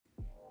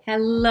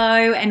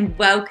Hello and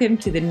welcome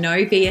to the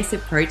No BS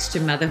Approach to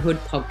Motherhood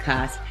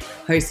podcast,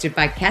 hosted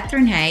by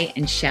Catherine Hay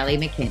and Shelley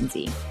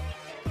McKenzie.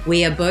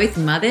 We are both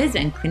mothers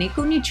and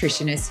clinical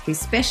nutritionists who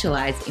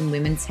specialise in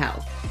women's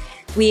health.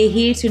 We are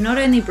here to not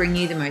only bring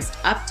you the most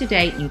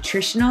up-to-date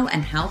nutritional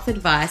and health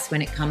advice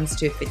when it comes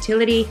to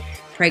fertility,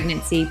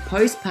 pregnancy,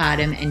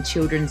 postpartum and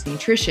children's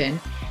nutrition,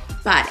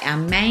 but our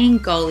main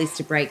goal is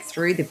to break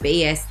through the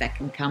BS that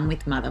can come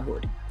with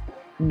motherhood.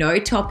 No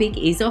topic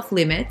is off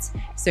limits,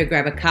 so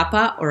grab a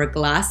cuppa or a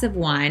glass of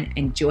wine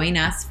and join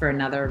us for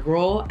another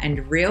raw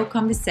and real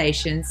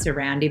conversation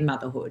surrounding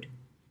motherhood.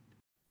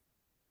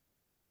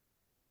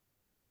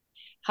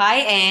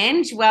 Hi,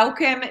 Ange.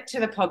 Welcome to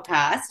the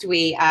podcast.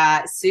 We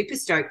are super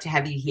stoked to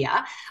have you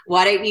here.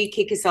 Why don't you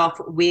kick us off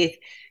with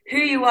who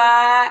you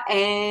are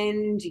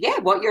and,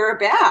 what you're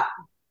about?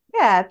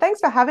 Yeah, thanks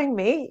for having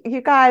me.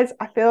 You guys,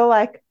 I feel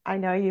like I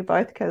know you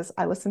both because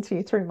I listened to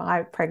you through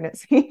my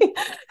pregnancy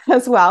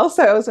as well.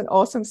 So it was an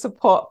awesome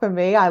support for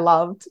me. I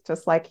loved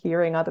just like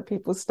hearing other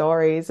people's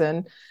stories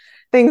and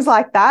things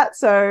like that.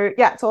 So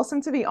yeah, it's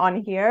awesome to be on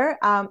here.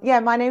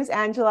 My name's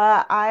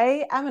Angela.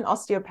 I am an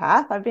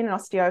osteopath. I've been an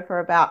osteo for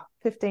about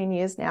 15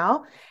 years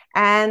now.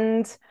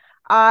 And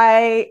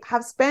I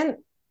have spent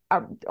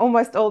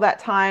almost all that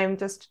time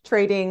just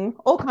treating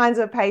all kinds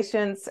of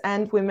patients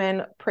and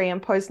women pre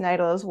and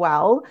postnatal as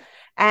well.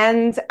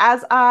 And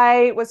as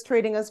I was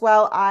treating as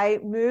well, I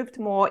moved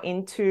more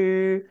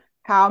into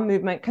how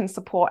movement can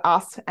support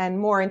us and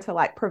more into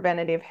like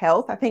preventative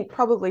health. I think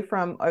probably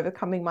from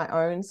overcoming my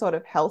own sort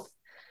of health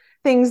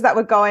things that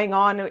were going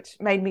on, which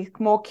made me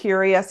more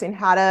curious in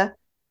how to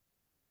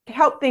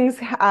help things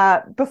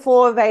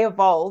before they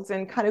evolved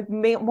and kind of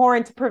more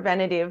into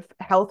preventative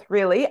health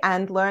really,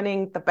 and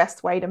learning the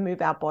best way to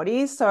move our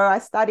bodies. So I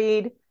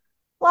studied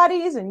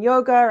Pilates and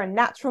yoga and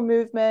natural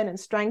movement and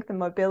strength and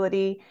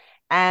mobility.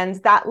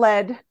 And that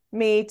led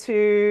me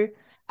to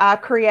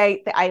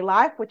create the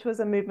A-Life, which was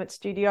a movement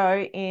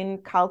studio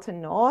in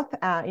Carlton North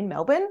in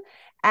Melbourne.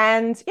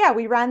 And yeah,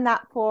 we ran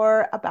that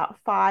for about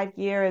 5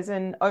 years.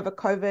 And over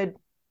COVID,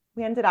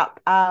 we ended up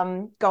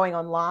going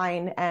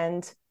online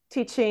and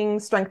teaching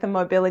strength and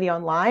mobility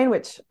online,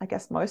 which I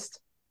guess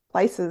most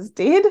places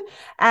did.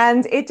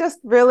 And it just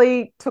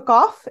really took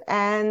off.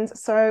 And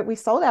so we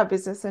sold our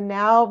business. And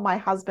now my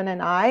husband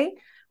and I,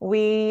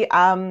 we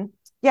now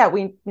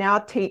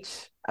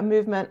teach a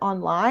movement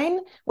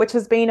online, which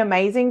has been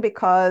amazing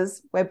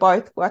because we're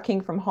both working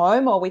from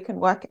home or we can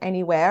work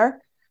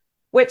anywhere,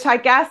 which I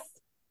guess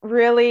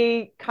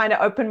really kind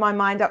of opened my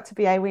mind up to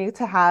be able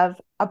to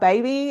have a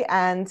baby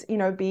and,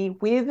 be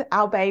with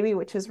our baby,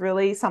 which is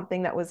really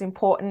something that was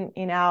important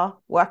in our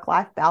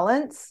work-life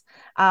balance,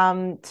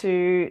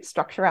 to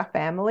structure our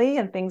family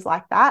and things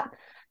like that.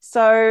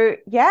 So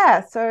we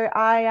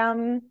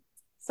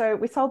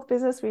sold the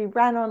business, we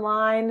ran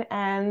online,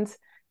 and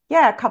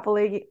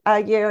a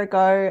year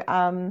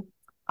ago,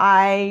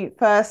 I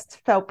first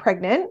fell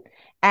pregnant,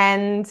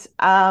 and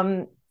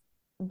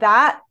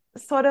that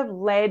sort of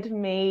led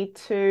me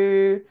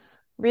to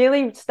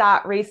really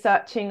start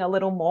researching a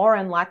little more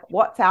and like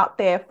what's out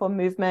there for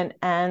movement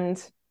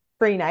and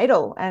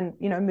prenatal and,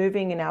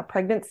 moving in our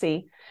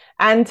pregnancy.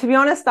 And to be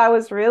honest, I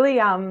was really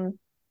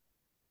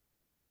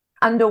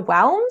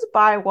underwhelmed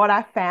by what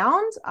I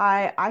found.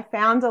 I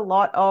found a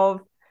lot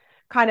of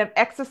kind of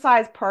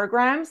exercise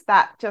programs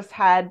that just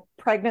had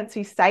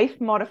pregnancy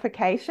safe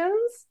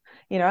modifications,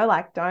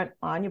 like don't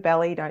lie on your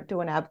belly, don't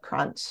do an ab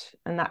crunch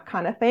and that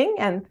kind of thing.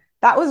 And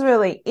that was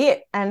really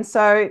it. And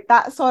so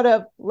that sort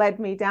of led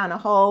me down a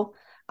whole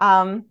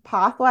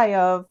pathway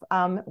of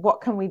what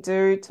can we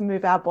do to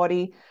move our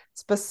body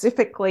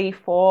specifically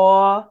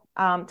for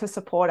to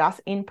support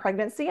us in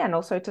pregnancy and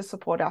also to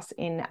support us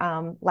in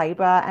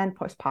labor and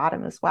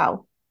postpartum as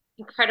well.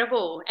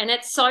 Incredible. And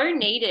it's so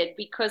needed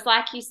because,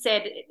 like you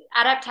said,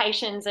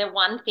 adaptations are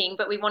one thing,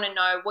 but we want to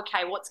know,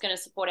 okay, what's going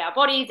to support our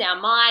bodies, our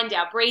mind,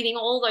 our breathing,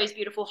 all those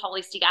beautiful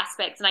holistic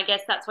aspects. And I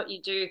guess that's what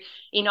you do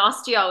in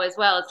osteo as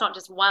well. It's not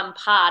just one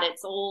part,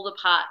 it's all the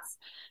parts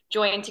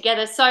joined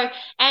together. So,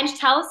 Ange,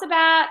 tell us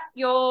about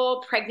your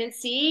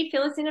pregnancy,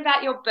 fill us in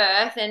about your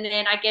birth, and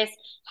then I guess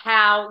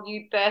how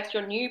you birthed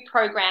your new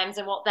programs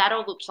and what that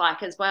all looks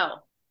like as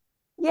well.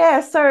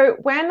 Yeah, so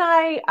when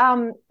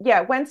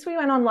once we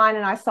went online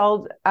and we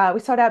sold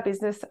our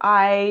business,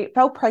 I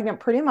fell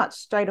pregnant pretty much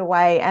straight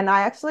away. And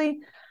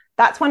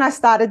that's when I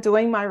started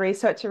doing my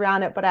research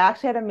around it, but I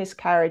actually had a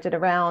miscarriage at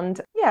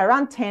around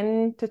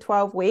 10 to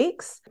 12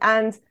 weeks.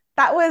 And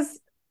that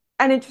was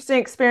an interesting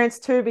experience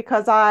too,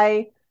 because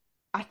I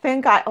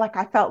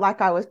felt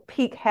like I was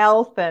peak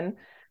health and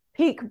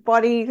peak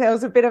body. There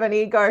was a bit of an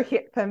ego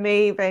hit for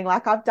me, being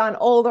like, I've done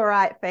all the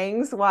right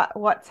things.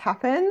 What's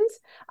happened?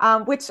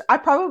 Which I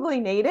probably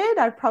needed.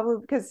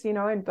 Because,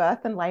 in birth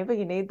and labor,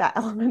 you need that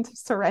element of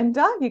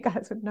surrender. You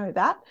guys would know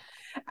that.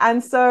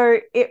 And so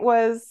it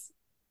was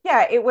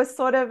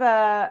sort of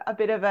a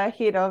bit of a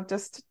hit of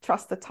just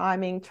trust the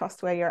timing,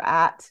 trust where you're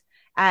at.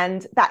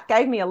 And that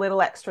gave me a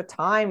little extra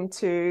time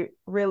to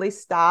really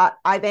start.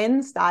 I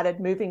then started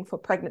moving for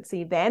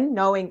pregnancy then,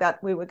 knowing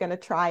that we were going to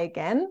try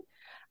again.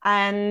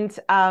 And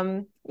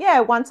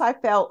once I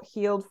felt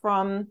healed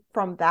from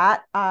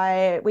that,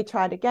 we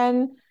tried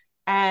again.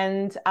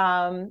 And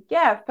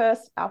our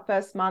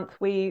first month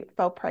we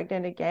fell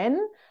pregnant again,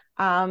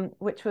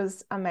 which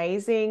was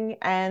amazing.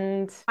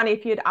 And funny,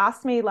 if you'd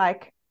asked me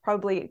like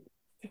probably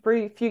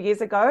a few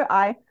years ago,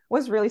 I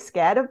was really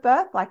scared of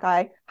birth. Like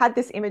I had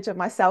this image of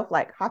myself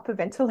like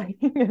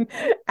hyperventilating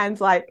and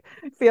like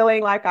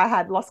feeling like I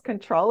had lost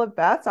control of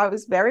birth. So I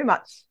was very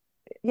much,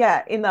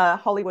 in the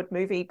Hollywood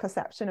movie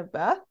perception of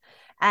birth.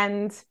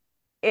 And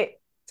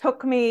it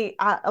took me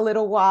a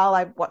little while.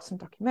 I watched some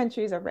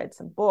documentaries, I read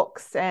some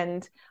books,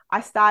 and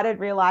I started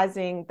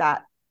realizing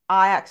that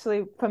I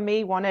actually, for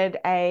me, wanted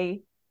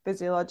a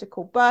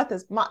physiological birth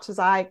as much as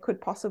I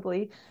could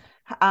possibly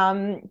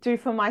do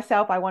for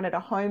myself. I wanted a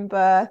home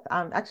birth.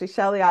 Actually,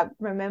 Shelley, I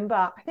remember,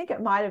 I think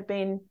it might have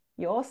been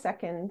your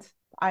second.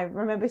 I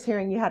remember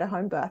hearing you had a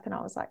home birth, and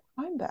I was like,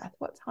 home birth?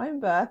 What's home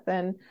birth?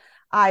 And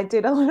I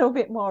did a little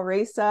bit more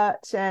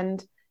research,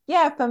 and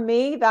for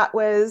me, that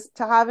was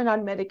to have an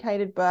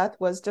unmedicated birth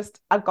was just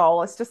a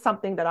goal. It's just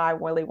something that I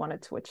really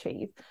wanted to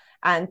achieve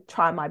and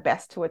try my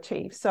best to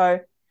achieve.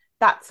 So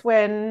that's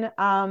when,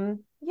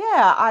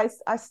 I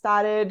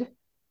started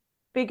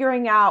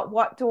figuring out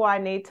what do I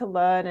need to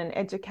learn and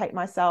educate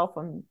myself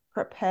and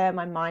prepare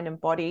my mind and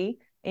body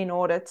in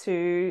order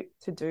to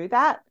do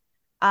that.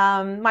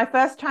 My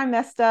first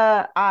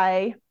trimester,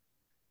 I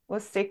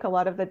was sick a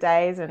lot of the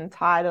days and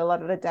tired a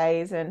lot of the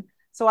days. And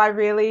so I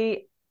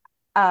really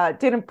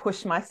didn't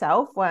push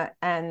myself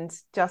and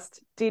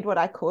just did what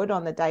I could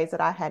on the days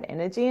that I had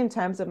energy in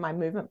terms of my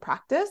movement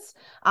practice.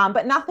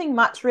 But nothing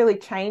much really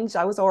changed.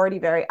 I was already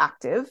very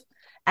active.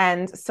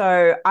 And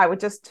so I would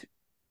just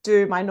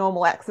do my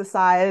normal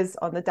exercise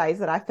on the days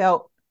that I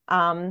felt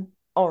all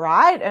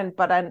right.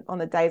 But on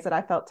the days that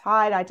I felt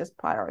tired, I just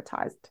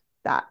prioritized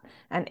that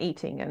and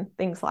eating and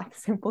things like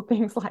simple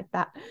things like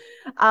that.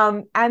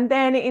 And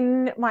then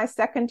in my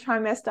second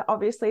trimester,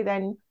 obviously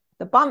then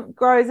the bump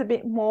grows a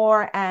bit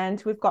more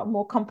and we've got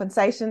more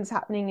compensations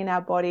happening in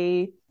our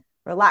body,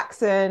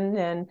 relaxin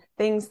and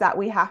things that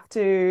we have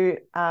to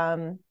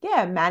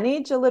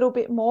manage a little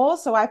bit more.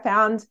 So I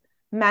found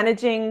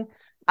managing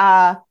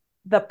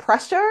the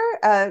pressure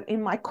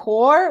in my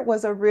core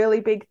was a really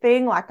big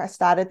thing. Like I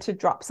started to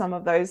drop some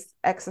of those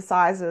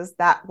exercises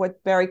that were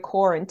very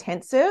core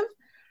intensive.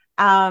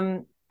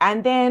 And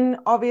then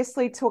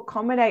obviously to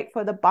accommodate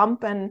for the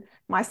bump and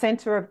my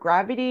center of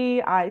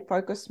gravity, I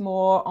focus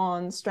more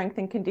on strength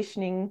and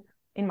conditioning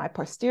in my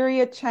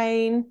posterior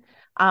chain,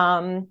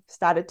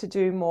 started to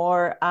do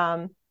more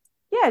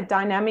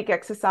dynamic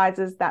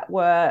exercises that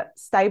were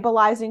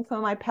stabilizing for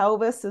my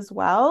pelvis as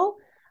well,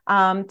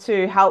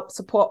 to help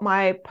support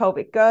my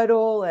pelvic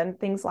girdle and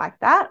things like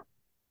that.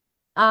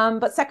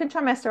 But second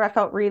trimester, I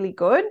felt really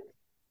good.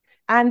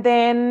 And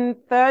then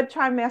third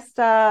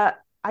trimester,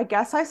 I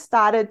guess I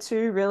started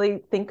to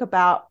really think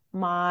about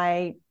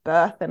my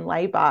birth and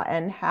labor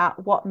and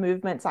what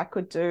movements I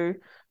could do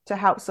to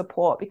help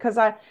support. Because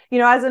I,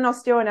 as an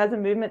osteo and as a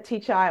movement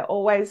teacher, I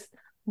always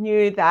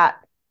knew that,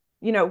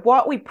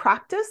 what we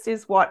practice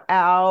is what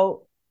our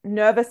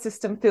nervous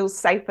system feels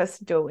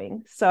safest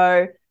doing.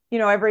 So,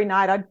 every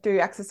night I'd do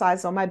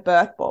exercise on my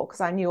birth ball because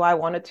I knew I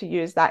wanted to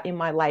use that in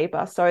my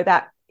labor so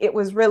that it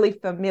was really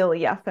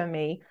familiar for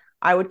me.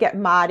 I would get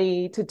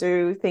Marty to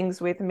do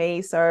things with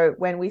me. So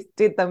when we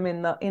did them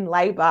in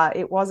labor,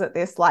 it wasn't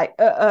this like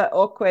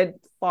awkward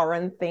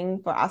foreign thing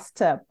for us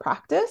to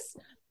practice.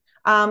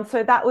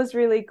 So that was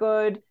really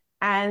good.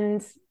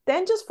 And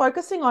then just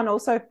focusing on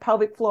also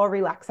pelvic floor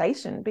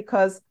relaxation,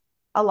 because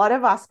a lot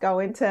of us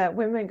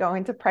women go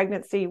into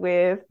pregnancy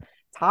with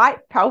tight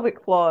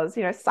pelvic floors,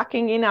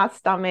 sucking in our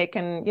stomach.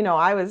 And,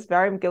 I was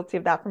very guilty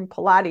of that from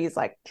Pilates,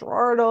 like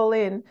draw it all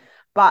in.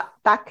 But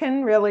that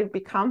can really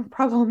become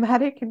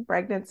problematic in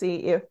pregnancy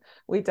if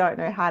we don't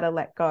know how to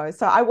let go.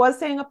 So I was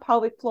seeing a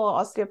pelvic floor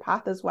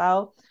osteopath as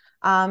well,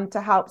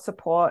 to help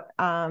support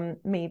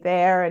me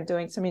there and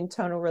doing some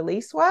internal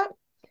release work.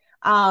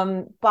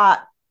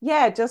 But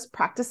just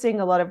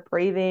practicing a lot of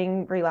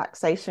breathing,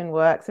 relaxation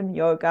work, some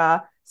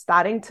yoga,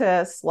 starting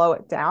to slow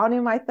it down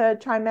in my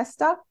third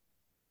trimester.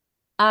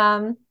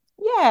 And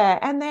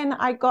then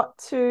I got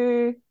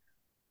to,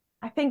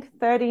 I think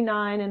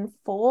 39 and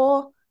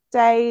 4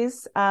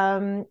 days.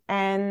 And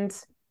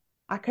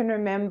I can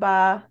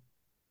remember,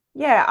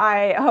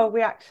 I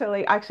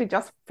actually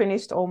just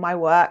finished all my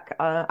work.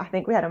 I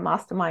think we had a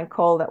mastermind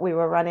call that we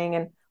were running,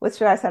 and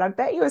literally I said, I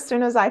bet you as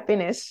soon as I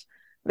finish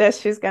this,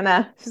 she's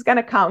gonna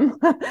come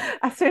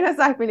as soon as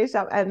I finish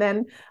up. And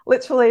then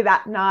literally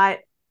that night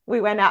we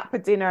went out for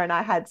dinner and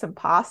I had some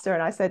pasta,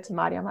 and I said to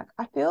Marty, I'm like,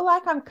 I feel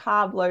like I'm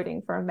carb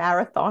loading for a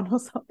marathon or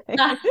something.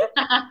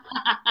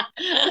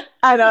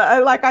 And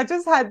I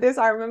just had this,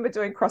 I remember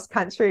doing cross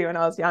country when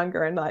I was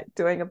younger and like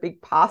doing a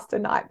big pasta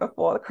night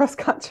before the cross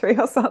country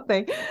or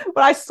something.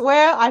 But I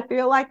swear, I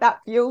feel like that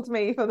fueled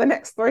me for the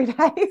next 3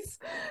 days.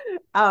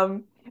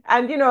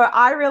 And,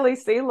 I really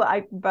see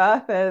like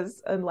birth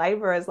and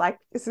labor as like,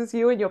 this is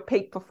you and your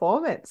peak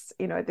performance.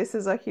 This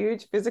is a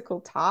huge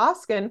physical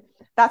task. And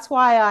that's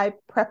why I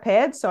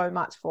prepared so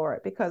much for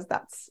it, because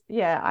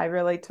I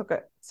really took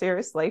it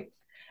seriously.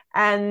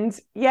 And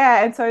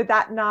so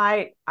that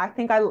night, I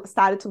think I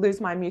started to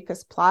lose my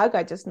mucus plug.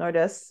 I just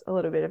noticed a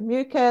little bit of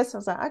mucus. I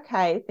was like,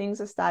 okay,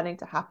 things are starting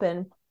to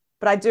happen.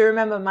 But I do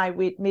remember my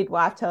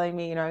midwife telling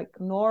me,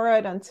 ignore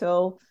it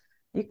until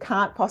you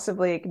can't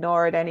possibly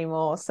ignore it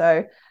anymore.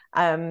 So,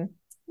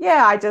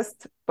 I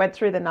just went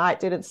through the night,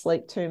 didn't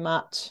sleep too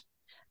much.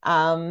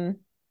 The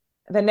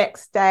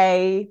next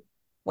day,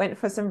 went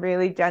for some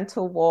really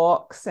gentle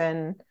walks,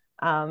 and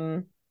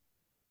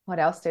what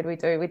else did we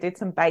do? We did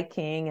some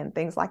baking and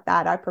things like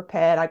that.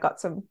 I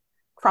got some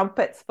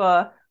crumpets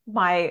for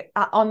my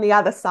on the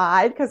other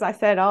side, because I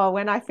said,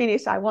 when I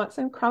finish, I want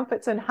some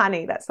crumpets and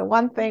honey. That's the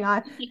one thing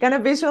I'm going to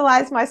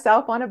visualize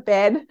myself on a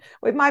bed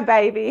with my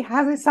baby,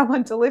 having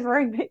someone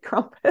delivering me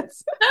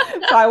crumpets.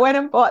 So I went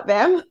and bought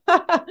them.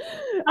 I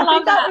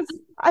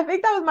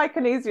think that was my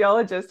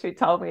kinesiologist who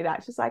told me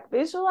that. She's like,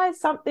 visualize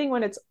something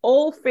when it's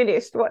all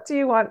finished. What do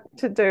you want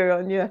to do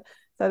on your?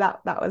 So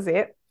that was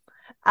it.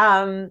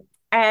 And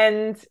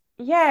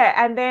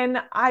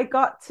then I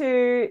got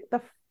to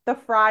the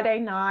Friday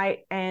night,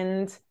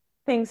 and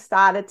things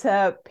started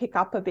to pick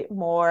up a bit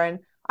more. And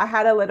I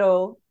had a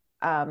little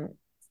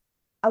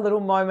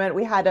moment.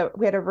 We had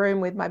a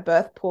room with my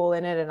birth pool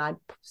in it, and I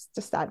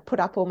just started to put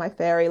up all my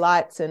fairy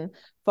lights and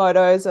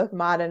photos of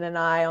Martin and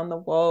I on the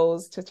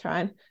walls to try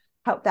and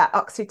help that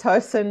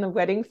oxytocin, the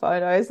wedding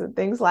photos and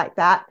things like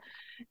that.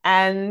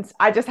 And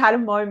I just had a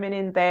moment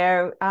in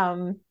there,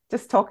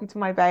 just talking to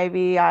my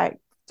baby. I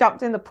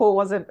jumped in the pool,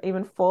 wasn't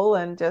even full,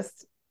 and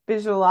just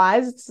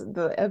visualized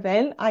the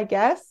event, I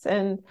guess.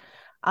 And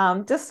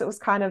it was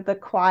kind of the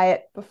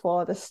quiet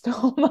before the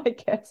storm, I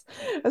guess.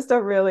 Just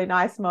a really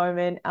nice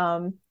moment.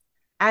 And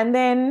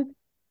then,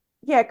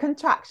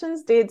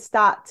 contractions did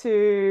start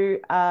to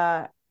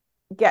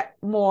get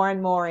more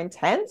and more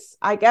intense.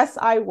 I guess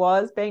I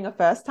was, being a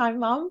first-time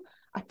mum,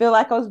 I feel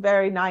like I was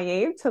very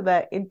naive to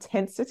the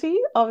intensity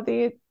of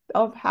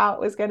how it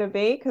was going to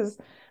be, because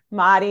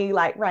Marty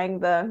rang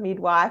the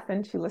midwife,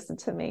 and she listened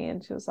to me,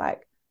 and she was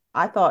like,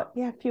 I thought,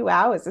 a few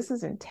hours, this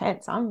is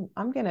intense. I'm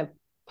going to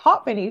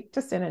pop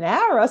just in an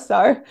hour or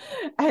so.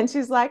 And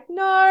she's like,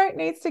 no, it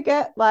needs to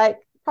get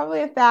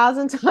probably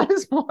 1,000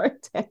 times more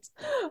intense.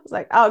 I was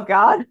like, oh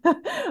God.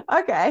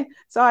 Okay.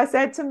 So I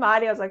said to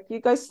Marty, I was like, you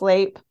go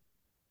sleep.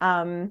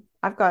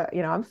 I've got,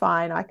 I'm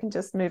fine. I can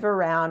just move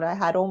around. I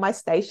had all my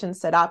stations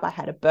set up. I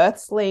had a birth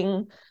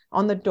sling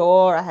on the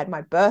door. I had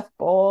my birth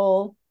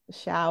ball, the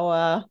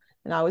shower,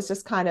 and I was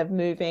just kind of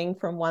moving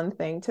from one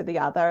thing to the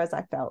other as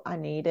I felt I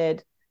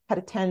needed. Had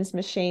a TENS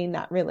machine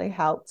that really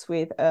helped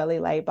with early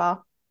labor,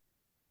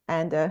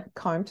 and a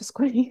comb to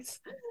squeeze.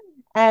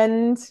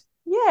 And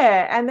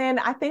then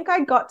I think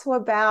I got to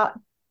about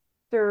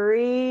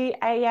 3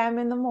 a.m.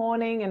 in the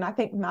morning, and I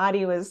think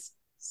Marty was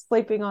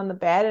sleeping on the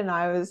bed, and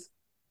I was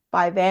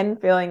by then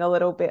feeling a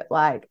little bit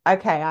like,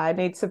 okay, I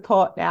need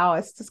support now. I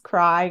was just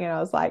crying, and I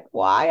was like,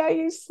 why are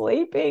you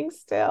sleeping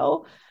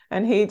still?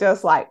 And he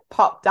just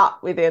popped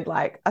up within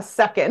a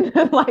second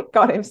and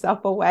got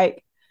himself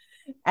awake.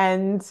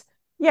 And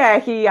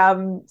he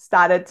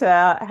started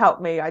to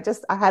help me. I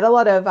had a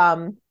lot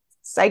of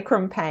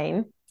sacrum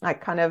pain,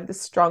 kind of the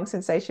strong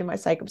sensation in my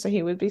sacrum. So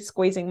he would be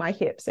squeezing my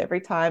hips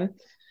every time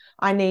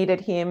I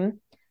needed him.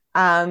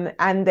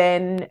 And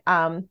then,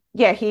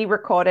 he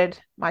recorded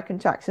my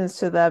contractions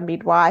to the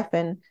midwife,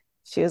 and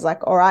she was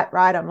like, all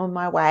right, I'm on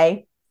my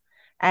way.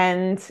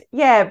 And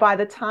by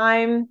the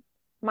time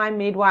my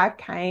midwife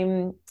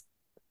came,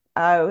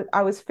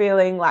 I was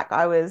feeling like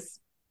I was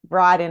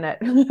right in it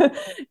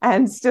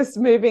and just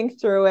moving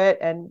through it,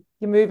 and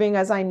moving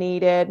as I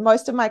needed.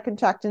 Most of my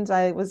contractions,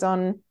 I was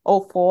on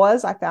all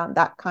fours. I found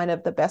that kind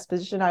of the best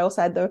position. I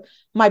also had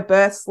my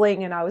birth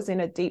sling, and I was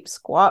in a deep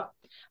squat.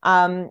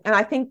 And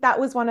I think that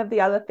was one of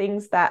the other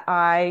things that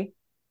I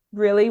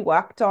really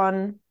worked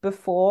on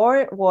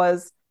before,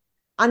 was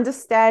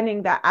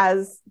understanding that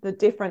as the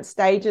different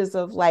stages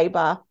of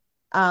labor,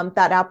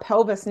 that our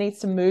pelvis needs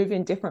to move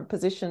in different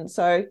positions.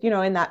 So,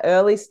 in that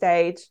early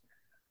stage,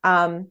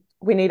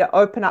 we need to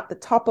open up the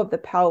top of the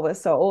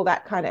pelvis. So all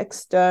that kind of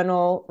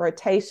external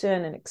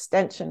rotation and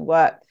extension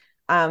work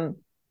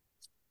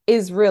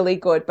is really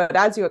good. But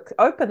as you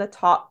open the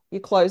top, you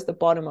close the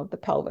bottom of the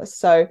pelvis.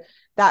 So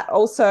that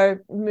also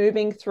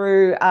moving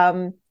through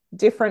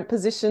different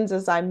positions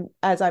as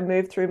I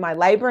move through my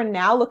labor. And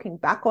now looking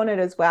back on it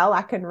as well,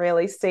 I can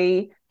really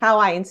see how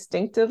I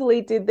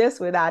instinctively did this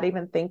without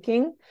even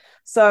thinking.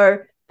 So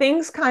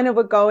things kind of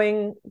were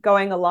going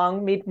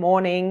along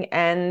mid-morning,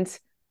 and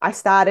I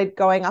started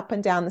going up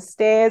and down the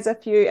stairs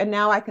and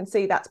now I can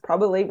see that's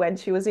probably when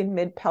she was in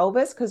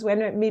mid-pelvis, because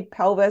when at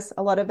mid-pelvis,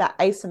 a lot of that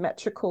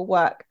asymmetrical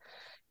work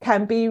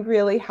can be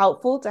really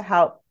helpful to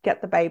help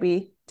get the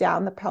baby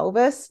down the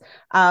pelvis.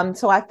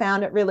 So I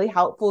found it really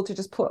helpful to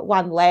just put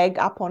one leg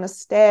up on a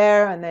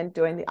stair and then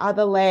doing the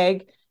other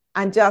leg.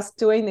 and just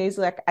doing these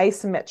like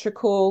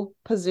asymmetrical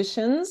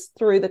positions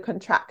through the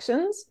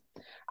contractions.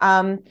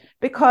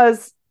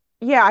 Because,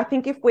 yeah, I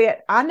think if we're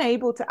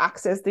unable to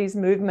access these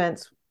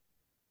movements,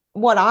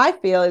 what I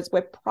feel is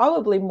we're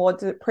probably more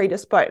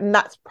predisposed. And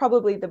that's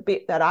probably the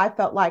bit that I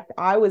felt like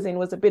I was in,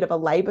 was a bit of a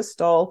labor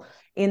stall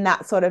in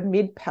that sort of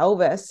mid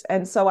pelvis.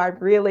 And so I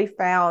really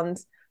found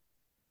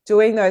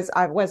doing those,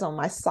 I was on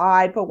my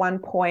side for one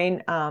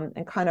point,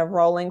 and kind of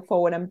rolling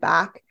forward and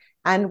back.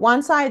 And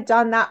once I had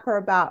done that for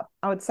about,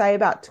 I would say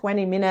about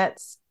 20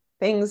 minutes,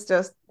 things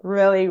just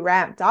really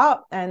ramped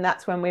up. And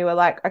that's when we were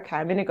like, okay,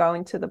 I'm going to go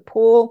into the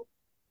pool.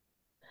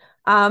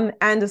 And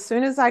as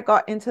soon as I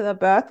got into the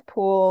birth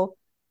pool,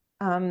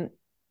 I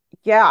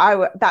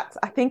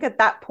think at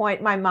that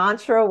point my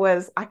mantra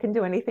was, I can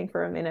do anything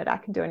for a minute. I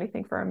can do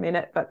anything for a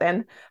minute. But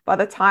then by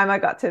the time I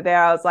got to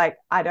there, I was like,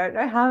 I don't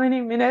know how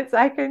many minutes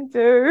I can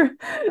do.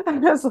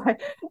 And I was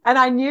like, and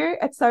I knew,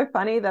 it's so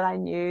funny that I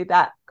knew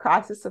that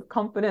crisis of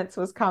confidence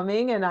was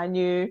coming and I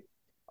knew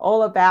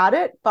all about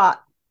it,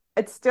 but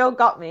it still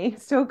got me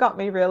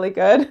really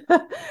good.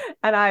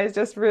 And I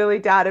just really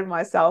doubted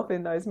myself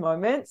in those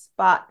moments.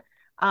 But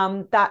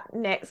that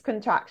next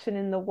contraction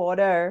in the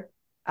water,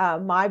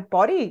 my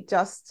body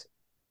just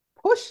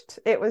pushed.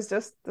 It was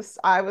just this,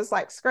 I was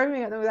like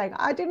screaming at them, like,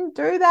 I didn't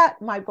do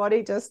that. My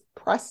body just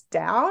pressed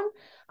down.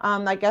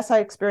 I guess I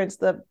experienced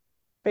the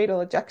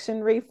fetal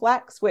ejection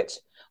reflex, which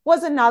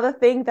was another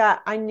thing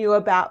that I knew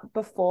about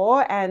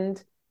before.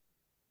 And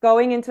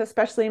going into,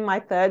 especially in my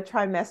third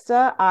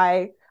trimester,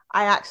 I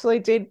actually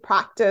did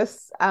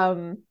practice,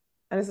 and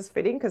this is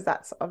fitting because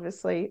that's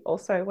obviously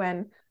also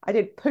when I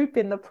did poop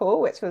in the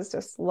pool, which was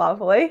just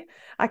lovely.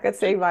 I could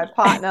see my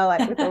partner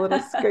like with a little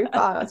scooper.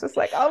 I was just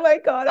like, oh my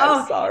God,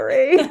 I'm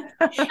sorry.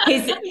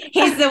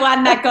 He's the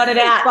one that got it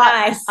out.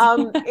 Nice.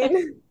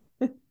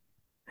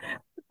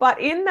 But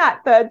in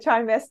that third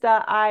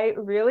trimester, I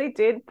really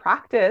did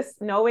practice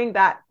knowing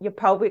that your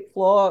pelvic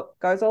floor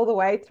goes all the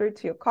way through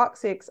to your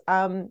coccyx,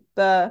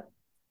 the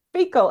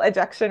fecal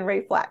ejection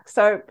reflex.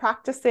 So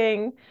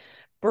practicing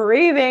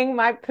breathing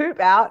my poop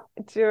out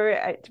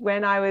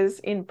when I was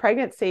in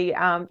pregnancy,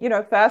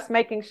 first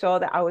making sure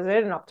that I was in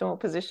an optimal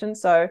position.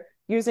 So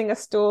using a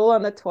stool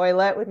on the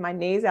toilet with my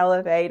knees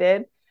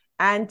elevated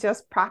and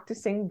just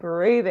practicing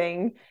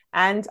breathing.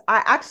 And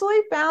I actually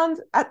found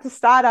at the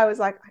start, I was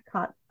like,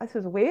 this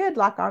is weird.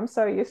 Like, I'm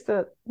so used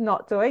to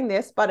not doing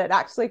this, but it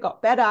actually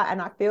got better.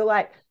 And I feel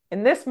like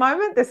in this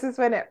moment, this is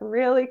when it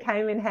really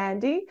came in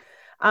handy,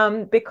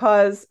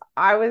 because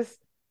I was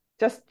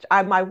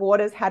my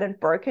waters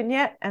hadn't broken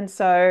yet. And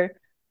so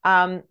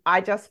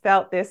I just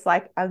felt this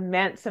like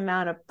immense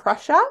amount of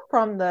pressure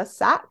from the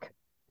sac.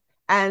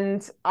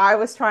 And I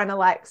was trying to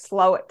like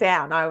slow it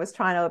down. I was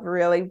trying to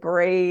really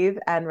breathe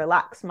and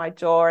relax my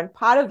jaw. And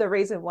part of the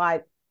reason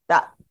why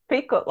that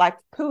fecal, like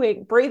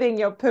breathing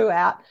your poo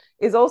out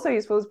is also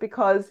useful is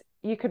because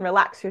you can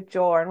relax your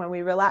jaw. And when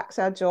we relax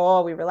our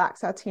jaw, we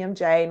relax our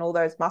TMJ and all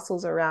those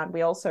muscles around,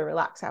 we also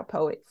relax our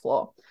pelvic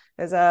floor.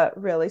 There's a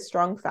really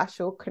strong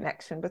fascial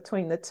connection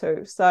between the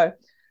two. So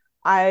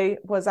I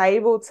was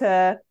able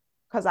to,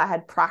 because I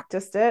had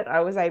practiced it,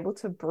 I was able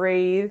to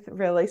breathe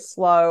really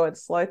slow and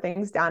slow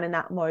things down in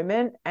that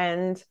moment.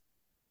 And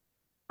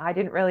I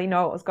didn't really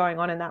know what was going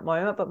on in that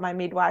moment, but my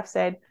midwife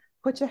said,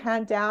 put your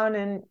hand down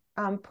and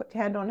put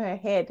your hand on her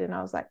head. And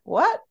I was like,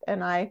 what?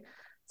 And I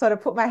sort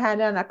of put my hand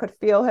down and I could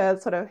feel her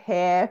sort of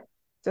hair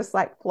just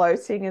like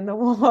floating in the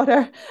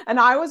water. And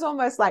I was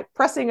almost like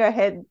pressing her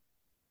head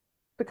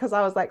because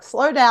I was like,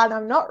 slow down,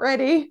 I'm not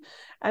ready.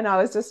 And I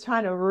was just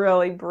trying to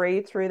really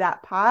breathe through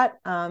that part.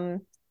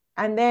 And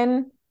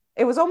then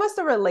it was almost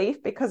a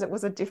relief because it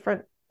was a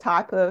different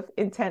type of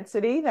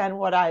intensity than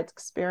what I'd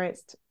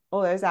experienced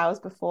all those hours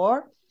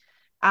before.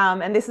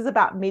 And this is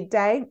about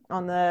midday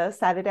on the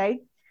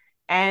Saturday.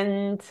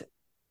 And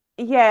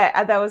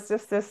yeah, there was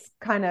just this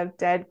kind of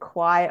dead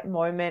quiet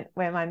moment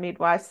where my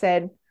midwife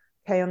said,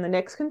 okay, on the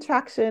next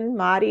contraction,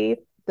 Marty,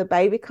 the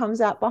baby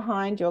comes out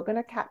behind, you're going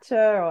to catch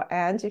her, or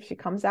Ange, if she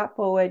comes out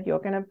forward, you're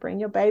going to bring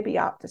your baby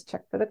up, just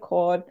check for the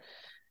cord.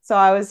 So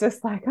I was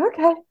just like,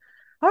 okay,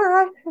 all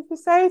right, if you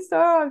say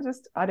so.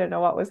 I don't know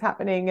what was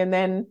happening. And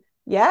then,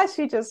 yeah,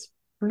 she just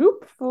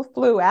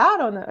flew out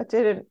on it. I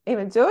didn't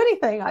even do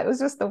anything. It was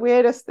just the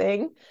weirdest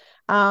thing.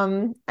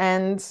 And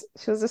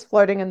she was just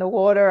floating in the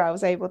water. I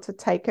was able to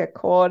take her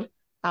cord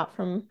out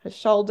from her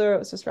shoulder. It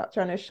was just wrapped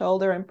around her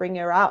shoulder and bring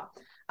her up.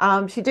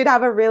 She did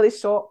have a really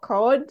short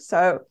cord,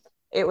 so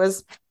it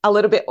was a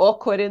little bit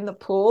awkward in the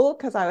pool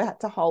because I had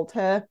to hold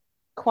her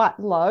quite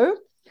low.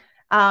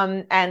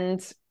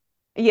 And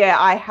yeah,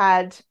 I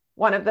had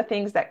one of the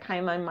things that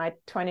came on my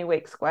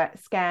 20-week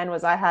scan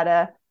was I had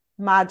a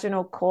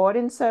marginal cord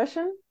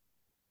insertion,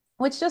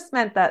 which just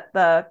meant that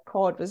the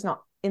cord was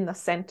not in the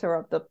center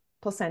of the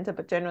placenta,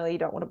 but generally you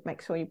don't want to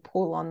make sure you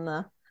pull on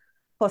the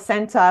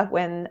placenta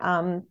when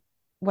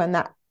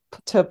that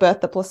to birth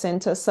the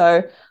placenta.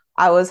 So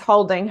I was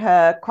holding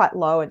her quite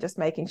low and just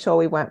making sure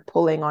we weren't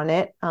pulling on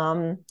it.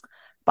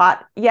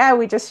 But yeah,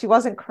 she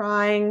wasn't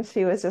crying.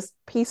 She was just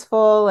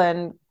peaceful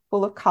and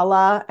full of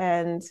color,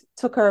 and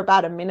took her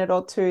about a minute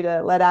or two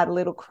to let out a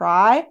little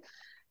cry.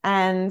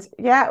 And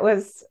yeah, it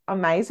was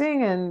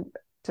amazing and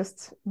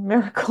just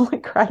miracle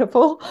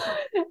incredible.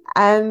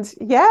 And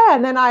yeah,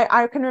 and then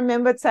I can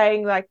remember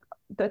saying, like,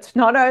 that's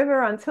not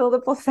over until the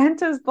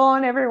placenta's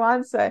born,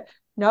 everyone. So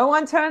no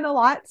one turn the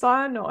lights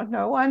on, or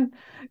no one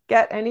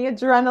get any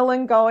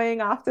adrenaline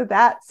going after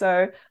that.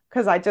 So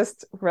because I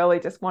just really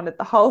just wanted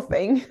the whole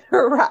thing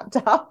wrapped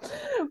up.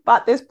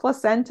 But this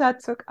placenta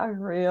took a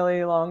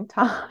really long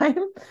time.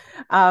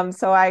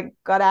 So I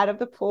got out of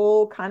the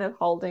pool kind of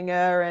holding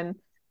her, and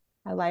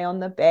I lay on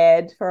the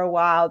bed for a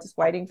while, just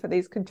waiting for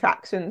these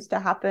contractions to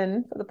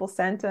happen for the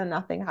placenta.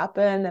 Nothing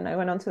happened. Then I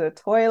went onto the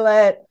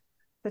toilet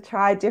to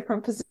try a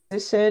different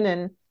position,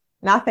 and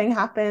nothing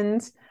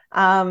happened.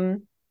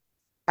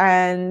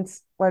 And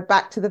went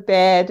back to the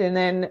bed. And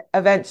then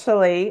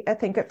eventually, I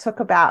think it took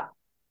about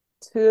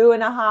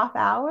 2.5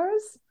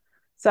 hours.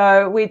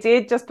 So we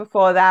did, just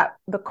before that,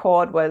 the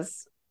cord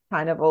was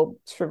kind of all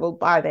shriveled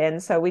by then.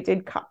 So we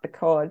did cut the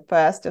cord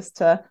first, just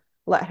to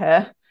let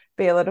her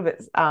be a little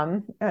bit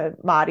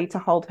Marty to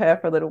hold her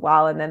for a little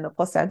while. And then the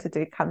placenta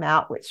did come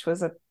out, which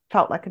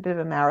felt like a bit of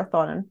a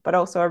marathon, but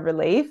also a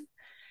relief.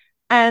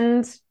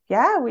 And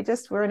yeah, we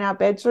just were in our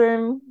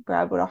bedroom,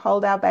 we're able to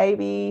hold our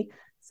baby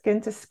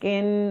skin to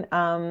skin.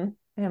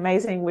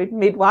 Amazing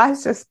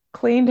midwives just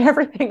cleaned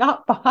everything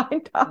up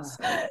behind us.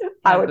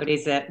 How good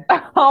is it?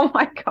 Oh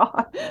my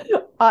God.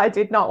 I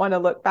did not want to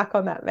look back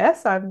on that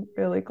mess. I'm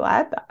really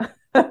glad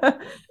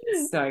that.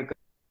 So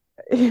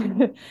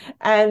good.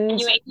 And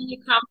you eating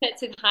your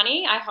crumpets with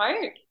honey, I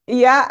hope.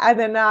 Yeah. And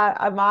then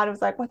Amanda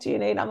was like, what do you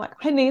need? I'm like,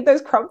 I need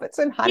those crumpets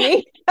and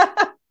honey.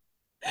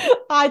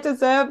 I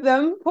deserve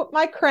them. Put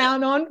my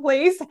crown on,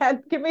 please,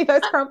 and give me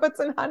those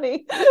crumpets and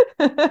honey.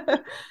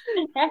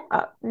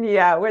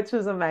 Yeah, which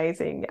was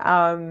amazing.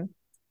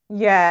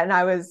 Yeah, and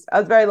I was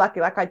very lucky.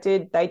 Like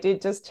they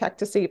did just check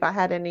to see if I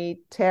had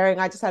any tearing.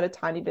 I just had a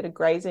tiny bit of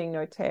grazing,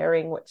 no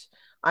tearing, which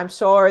I'm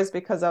sure is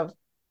because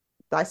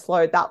I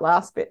slowed that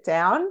last bit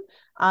down.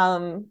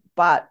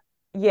 But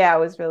yeah, I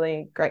was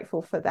really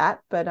grateful for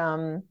that. But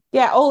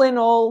yeah, all in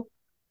all,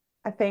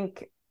 I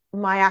think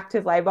my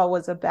active labor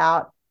was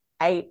about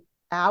 8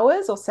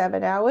 hours or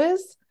 7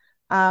 hours.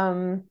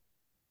 And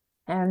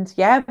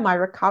yeah, my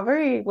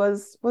recovery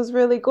was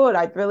really good.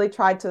 I really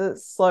tried to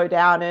slow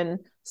down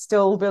and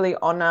still really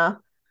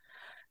honor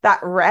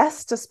that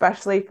rest,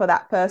 especially for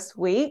that first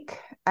week.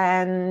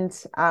 And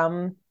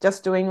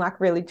just doing like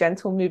really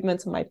gentle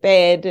movements on my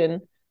bed,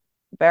 and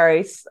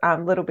very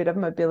little bit of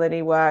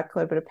mobility work, a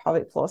little bit of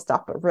pelvic floor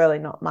stuff, but really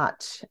not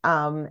much.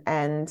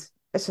 And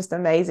it's just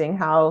amazing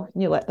how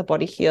you let the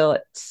body heal.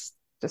 It's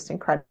just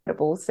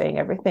incredible seeing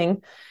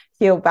everything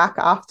heal back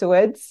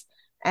afterwards.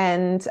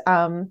 And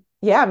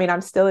yeah, I mean,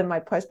 I'm still in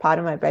my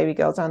postpartum. My baby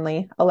girl's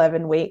only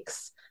 11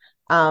 weeks.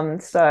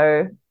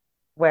 So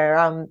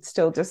we're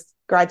still just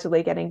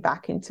gradually getting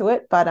back into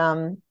it. But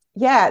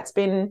yeah, it's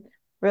been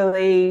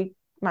really,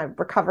 my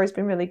recovery's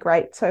been really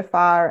great so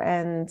far.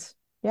 And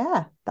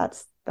yeah,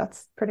 that's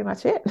pretty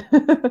much it.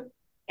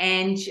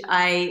 And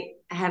I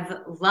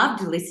have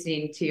loved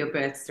listening to your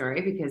birth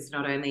story, because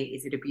not only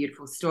is it a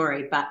beautiful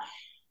story, but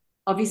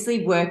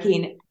obviously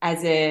working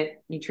as a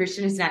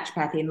nutritionist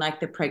naturopath in like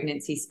the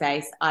pregnancy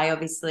space, I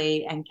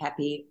obviously and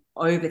Cappy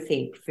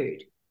overthink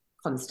food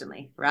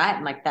constantly, right?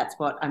 And like that's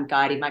what I'm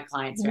guiding my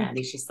clients around,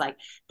 is just like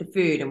the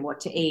food and what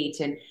to eat.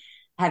 And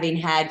having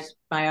had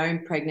my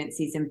own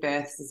pregnancies and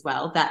births as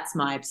well, that's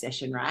my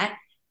obsession, right?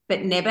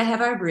 But never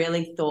have I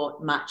really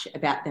thought much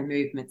about the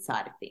movement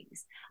side of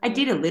things. I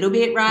did a little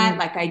bit, right?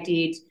 Like I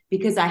did,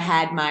 because I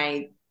had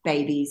my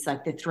babies,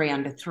 like the 3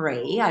 under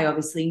 3, I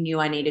obviously knew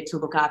I needed to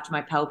look after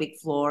my pelvic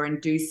floor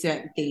and do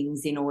certain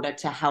things in order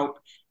to help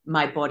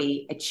my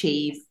body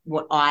achieve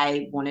what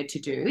I wanted to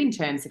do in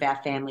terms of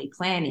our family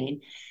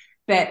planning.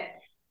 But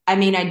I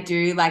mean, I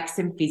do like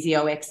some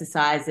physio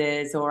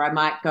exercises, or I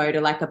might go to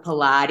like a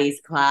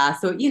Pilates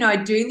class, or, you know, I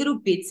do little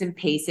bits and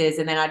pieces,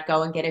 and then I'd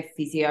go and get a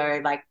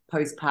physio, like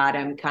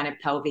postpartum kind of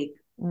pelvic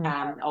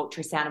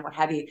ultrasound and what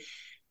have you.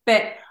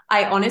 But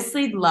I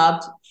honestly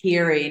loved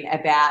hearing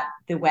about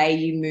the way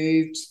you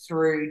moved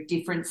through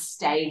different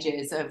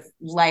stages of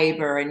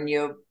labor and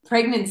your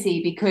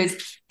pregnancy,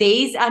 because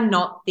these are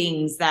not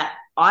things that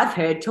I've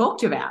heard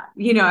talked about,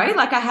 you know,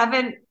 like I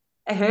haven't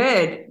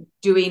heard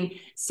doing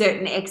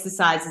certain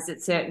exercises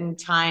at certain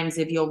times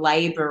of your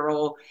labor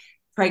or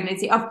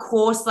pregnancy. Of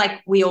course,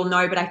 like we all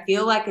know, but I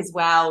feel like as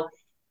well,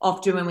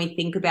 often when we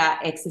think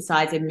about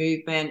exercise and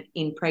movement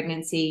in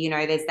pregnancy, you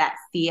know, there's that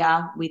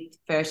fear with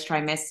first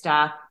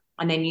trimester.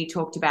 And then you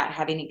talked about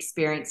having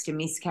experienced a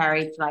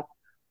miscarriage. Like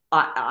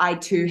I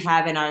too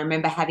have, and I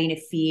remember having a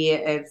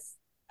fear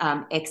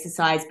of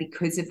exercise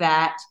because of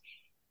that.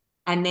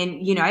 And then,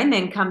 you know, and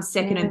then comes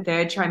second and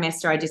third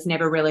trimester, I just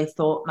never really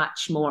thought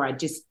much more. I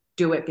just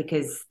do it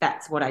because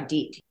that's what I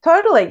did.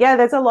 Totally. Yeah,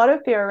 there's a lot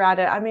of fear around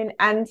it. I mean,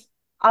 and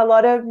a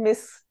lot of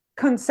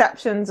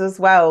misconceptions as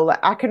well. Like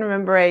I can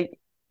remember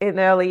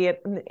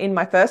in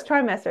my first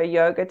trimester, a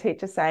yoga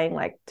teacher saying,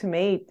 like, to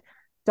me,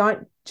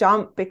 don't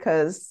jump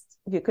because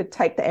you could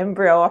take the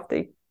embryo off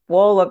the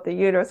wall of the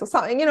uterus or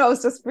something. It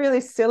was just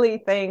really silly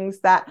things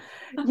that,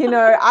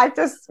 I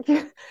just,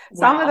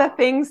 some of the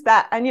things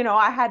that, and,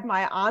 I had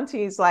my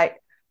aunties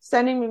like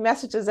sending me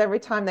messages every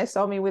time they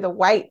saw me with a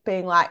weight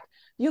being like,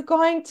 you're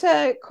going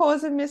to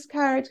cause a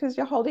miscarriage because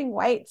you're holding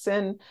weights.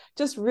 And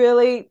just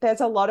really,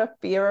 there's a lot of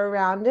fear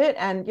around it.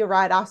 And you're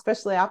right,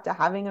 especially after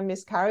having a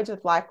miscarriage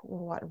of like,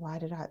 why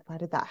did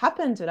that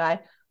happen? Did I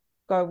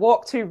go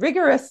walk too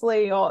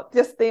rigorously, or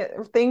just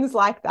things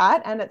like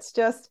that? And it's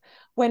just,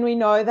 when we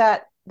know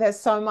that there's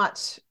so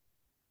much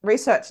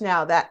research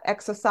now that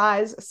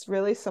exercise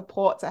really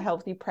supports a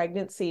healthy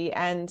pregnancy,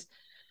 and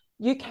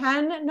you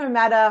can, no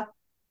matter,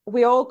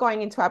 we're all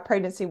going into our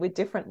pregnancy with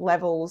different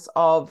levels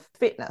of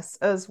fitness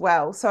as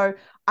well. So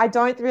I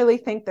don't really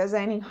think there's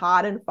any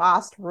hard and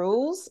fast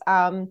rules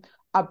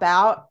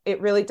about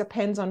it. Really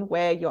depends on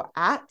where you're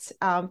at.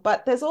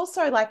 But there's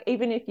also, like,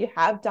 even if you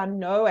have done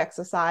no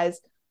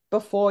exercise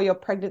before your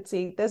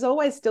pregnancy, there's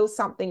always still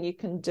something you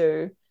can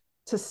do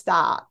to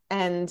start.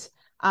 And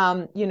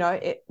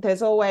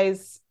there's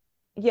always,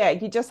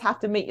 you just have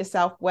to meet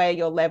yourself where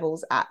your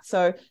level's at.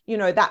 So,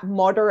 that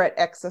moderate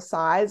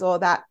exercise or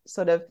that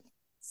sort of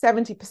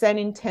 70%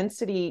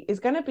 intensity is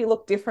going to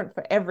look different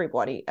for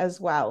everybody as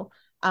well.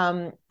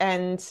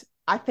 And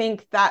I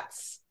think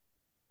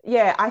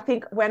I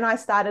think when I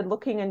started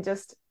looking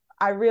and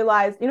I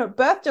realized,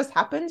 birth just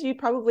happens. You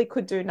probably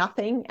could do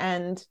nothing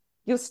and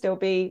you'll still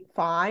be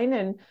fine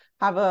and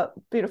have a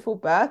beautiful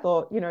birth,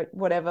 or,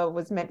 whatever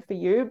was meant for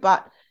you.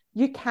 But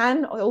you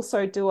can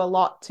also do a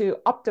lot to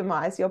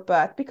optimize your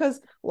birth, because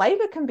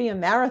labor can be a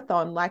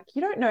marathon. Like,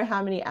 you don't know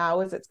how many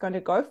hours it's going to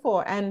go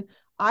for. And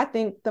I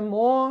think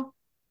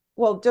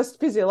just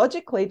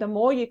physiologically, the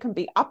more you can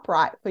be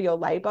upright for your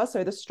labor,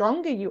 so the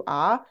stronger you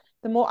are,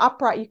 the more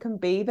upright you can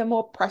be, the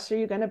more pressure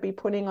you're going to be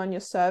putting on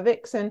your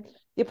cervix, and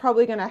you're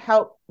probably going to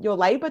help your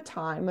labor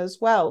time as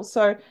well.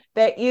 So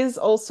there is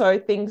also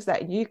things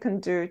that you can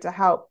do to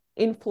help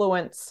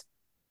influence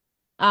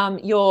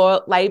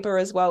your labor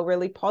as well,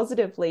 really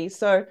positively.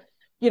 So,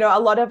 a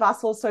lot of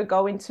us also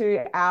go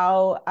into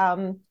our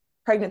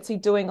pregnancy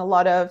doing a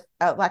lot of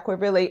we're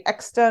really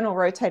external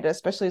rotated,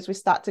 especially as we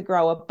start to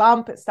grow a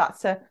bump. It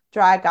starts to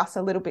drag us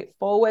a little bit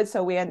forward,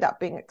 so we end up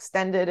being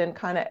extended and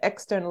kind of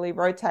externally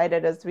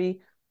rotated as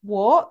we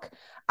walk,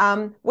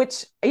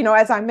 which,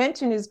 as I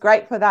mentioned, is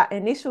great for that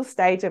initial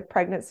stage of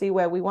pregnancy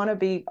where we want to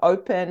be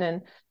open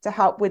and to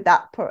help with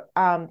that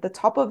the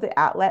top of the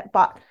outlet.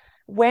 But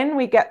when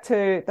we get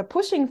to the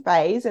pushing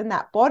phase and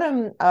that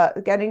bottom,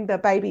 getting the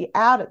baby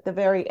out at the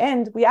very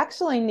end, we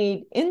actually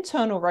need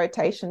internal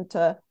rotation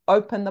to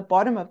open the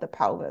bottom of the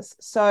pelvis.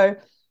 So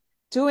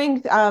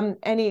doing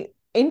any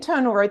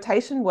internal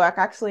rotation work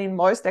actually in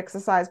most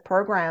exercise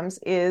programs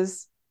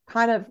is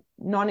kind of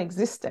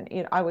non-existent,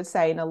 I would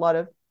say, in a lot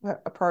of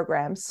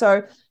programs.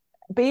 So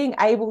being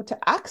able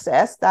to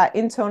access that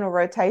internal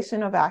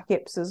rotation of our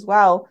hips as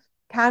well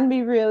can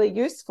be really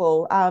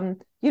useful.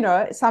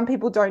 Some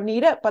people don't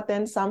need it, but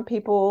then some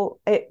people,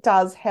 it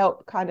does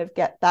help kind of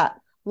get that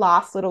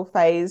last little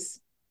phase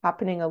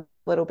happening a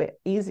little bit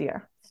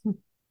easier.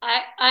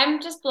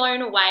 I'm just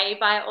blown away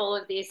by all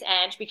of this,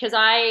 Ange, because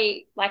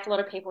I, like a lot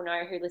of people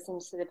know who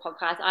listens to the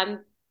podcast,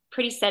 I'm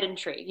pretty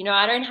sedentary.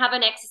 I don't have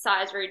an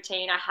exercise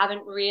routine. I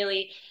haven't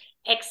really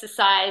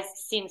exercised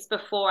since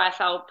before I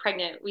fell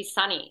pregnant with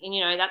Sunny.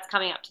 And, that's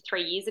coming up to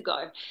 3 years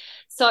ago.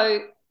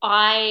 So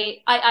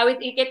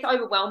it gets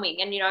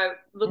overwhelming, and,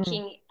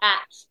 looking at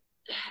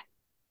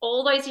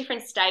all those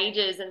different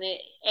stages and the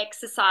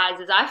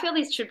exercises, I feel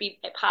this should be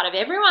a part of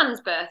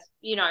everyone's birth,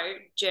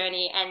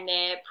 journey and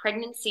their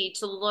pregnancy,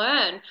 to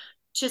learn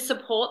to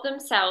support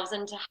themselves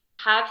and to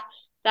have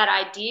that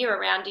idea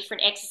around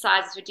different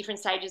exercises for different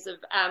stages of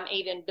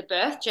even the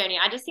birth journey.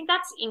 I just think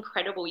that's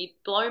incredible. You've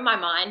blown my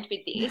mind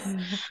with this.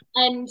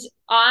 And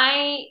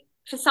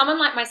for someone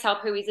like myself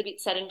who is a bit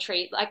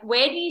sedentary, like,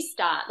 where do you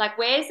start? Like,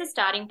 where's the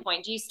starting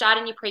point? Do you start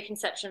in your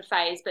preconception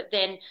phase, but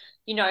then,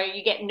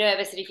 you get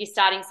nervous that if you're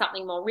starting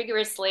something more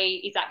rigorously,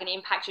 is that going to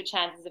impact your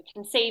chances of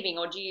conceiving?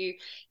 Or do you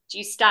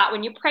start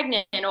when you're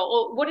pregnant?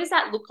 Or what does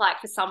that look like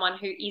for someone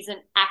who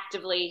isn't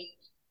actively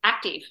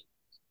active?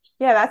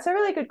 Yeah, that's a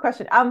really good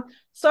question.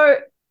 So,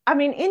 I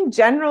mean, in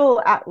general,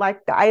 at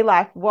like the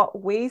A-Life,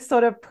 what we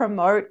sort of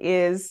promote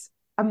is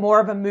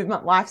more of a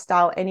movement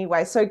lifestyle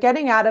anyway. So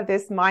getting out of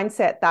this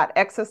mindset that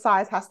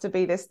exercise has to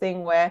be this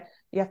thing where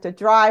you have to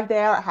drive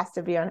there, it has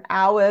to be an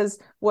hour's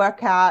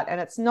workout, and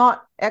it's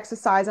not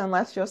exercise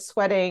unless you're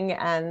sweating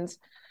and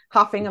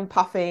huffing and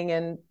puffing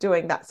and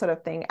doing that sort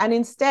of thing. And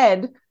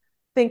instead,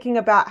 thinking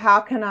about, how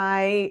can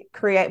I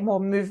create more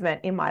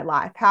movement in my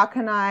life? How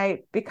can I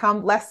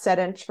become less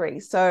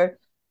sedentary? So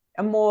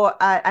more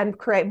and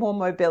create more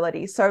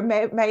mobility. So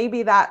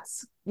maybe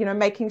that's,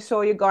 making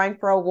sure you're going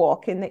for a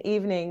walk in the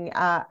evening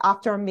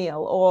after a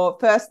meal, or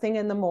first thing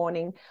in the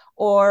morning,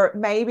 or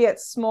maybe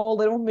it's small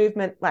little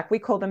movement, like we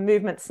call them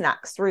movement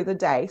snacks through the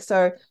day.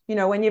 So,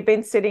 when you've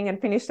been sitting and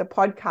finished a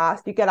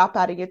podcast, you get up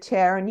out of your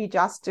chair and you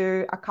just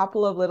do a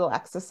couple of little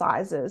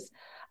exercises.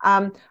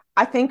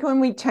 I think when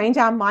we change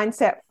our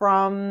mindset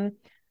from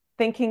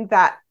thinking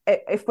that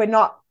if we're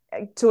not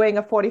doing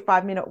a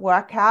 45-minute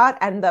workout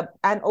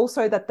and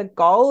also that the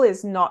goal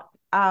is not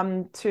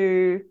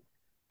to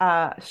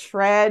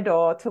shred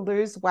or to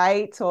lose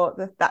weight,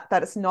 or that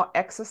it's not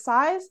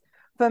exercise.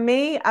 For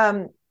me,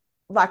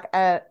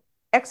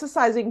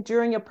 exercising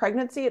during your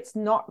pregnancy, it's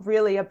not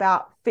really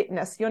about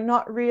fitness. You're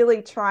not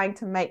really trying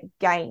to make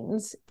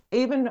gains.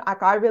 Even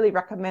like, I really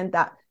recommend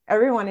that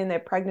everyone in their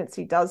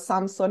pregnancy does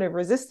some sort of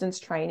resistance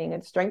training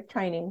and strength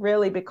training,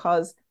 really,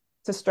 because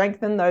to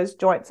strengthen those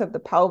joints of the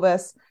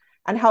pelvis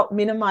and help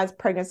minimize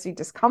pregnancy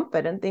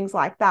discomfort and things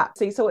like that.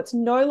 So it's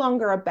no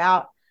longer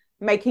about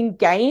making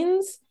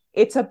gains.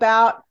 It's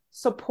about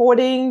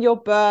supporting your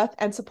birth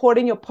and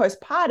supporting your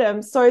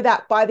postpartum, so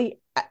that by the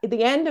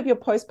end of your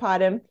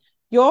postpartum,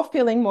 you're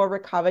feeling more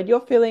recovered.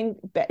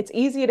 It's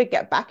easier to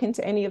get back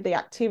into any of the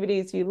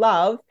activities you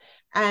love,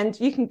 and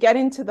you can get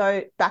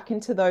back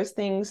into those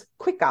things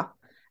quicker.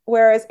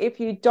 Whereas if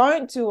you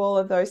don't do all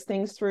of those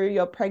things through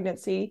your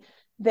pregnancy,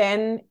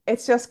 then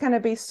it's just going to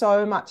be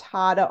so much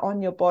harder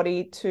on your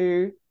body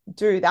to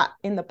do that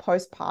in the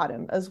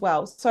postpartum as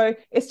well. So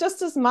it's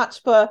just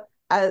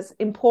as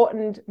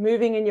important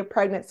moving in your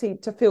pregnancy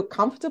to feel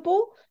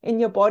comfortable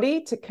in your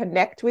body, to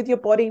connect with your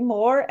body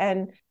more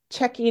and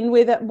check in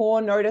with it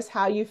more. Notice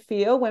how you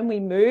feel when we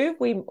move.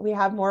 We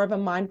have more of a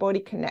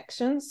mind-body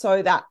connection,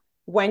 so that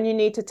when you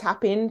need to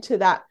tap into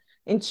that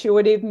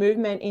intuitive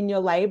movement in your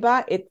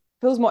labor, it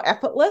feels more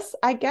effortless,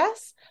 I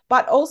guess,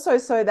 but also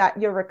so that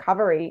your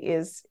recovery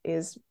is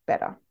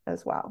better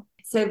as well.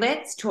 So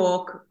let's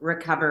talk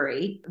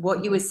recovery.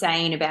 What you were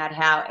saying about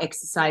how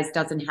exercise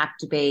doesn't have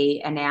to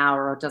be an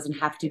hour or doesn't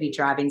have to be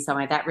driving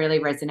somewhere, that really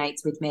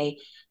resonates with me,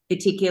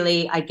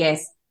 particularly, I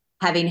guess,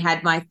 having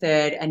had my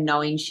third and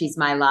knowing she's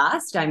my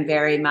last. I'm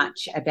very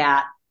much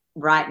about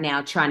right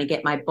now trying to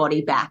get my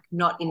body back,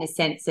 not in the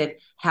sense of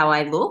how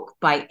I look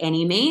by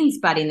any means,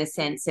 but in the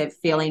sense of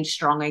feeling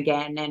strong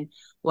again and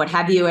what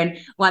have you. And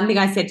one thing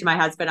I said to my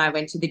husband, I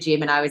went to the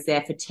gym and I was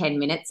there for 10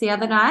 minutes the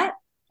other night.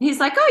 He's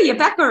like, oh, you're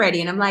back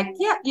already. And I'm like,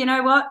 yeah, you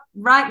know what?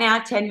 Right now,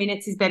 10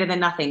 minutes is better than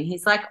nothing.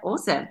 He's like,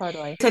 awesome.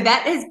 Totally. So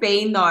that has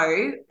been,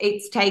 though,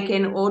 it's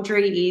taken,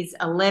 Audrey is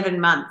 11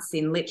 months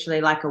in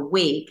literally like a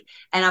week.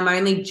 And I'm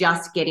only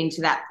just getting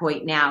to that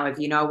point now of,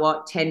 you know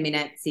what, 10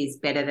 minutes is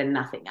better than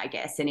nothing, I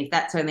guess. And if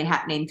that's only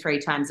happening 3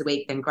 times a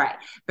week, then great.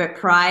 But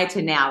prior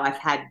to now, I've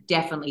had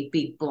definitely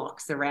big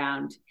blocks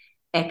around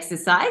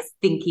exercise,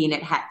 thinking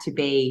it had to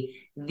be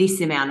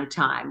this amount of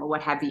time or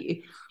what have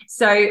you.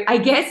 So I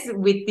guess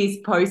with this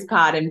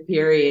postpartum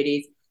period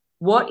is,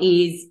 what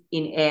is,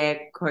 in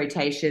air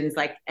quotations,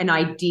 like an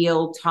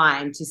ideal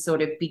time to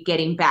sort of be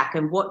getting back?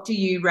 And what do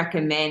you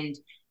recommend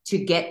to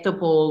get the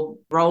ball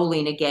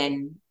rolling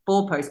again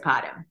for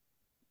postpartum?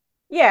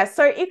 Yeah,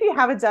 so if you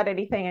haven't done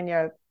anything in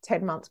your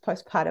 10 months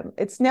postpartum,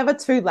 it's never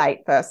too late,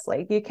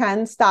 firstly. You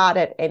can start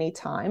at any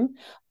time.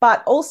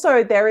 But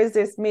also there is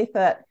this myth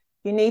that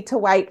you need to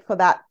wait for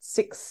that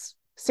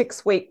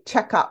six-week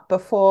checkup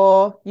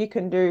before you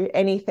can do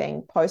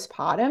anything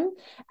postpartum.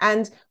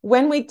 And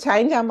when we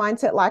change our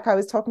mindset, like I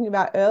was talking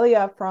about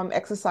earlier, from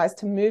exercise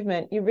to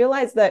movement, you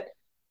realize that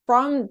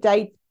from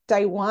day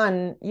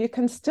one, you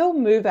can still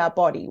move our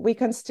body. We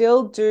can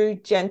still do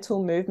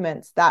gentle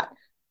movements that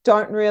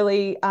don't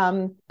really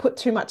put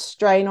too much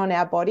strain on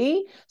our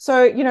body.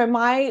 So,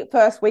 my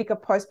first week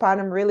of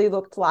postpartum really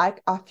looked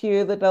like a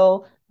few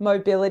little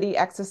mobility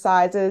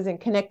exercises and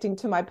connecting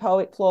to my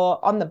pelvic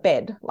floor on the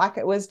bed. Like,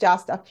 it was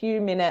just a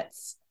few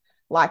minutes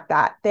like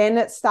that. Then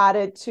it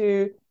started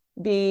to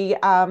be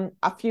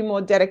a few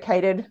more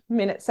dedicated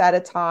minutes at a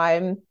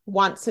time,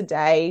 once a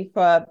day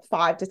for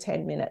 5 to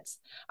 10 minutes.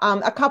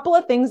 A couple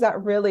of things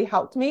that really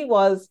helped me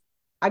was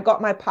I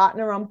got my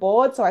partner on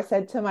board. So I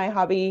said to my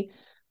hubby,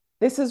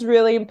 this is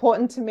really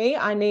important to me.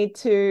 I need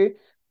to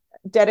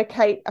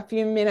dedicate a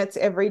few minutes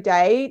every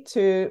day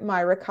to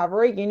my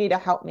recovery. You need to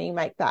help me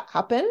make that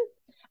happen.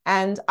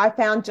 And I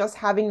found just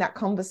having that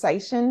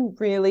conversation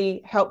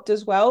really helped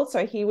as well.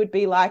 So he would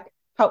be like,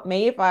 help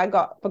me if I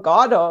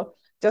forgot or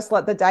just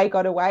let the day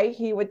go away.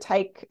 He would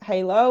take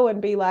Halo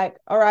and be like,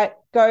 all right,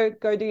 go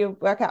do your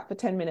workout for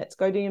 10 minutes.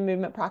 Go do your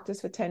movement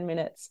practice for 10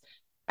 minutes.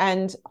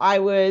 And I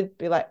would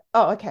be like,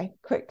 oh, okay,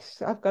 quick.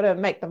 I've got to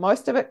make the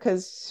most of it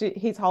because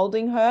he's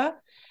holding her.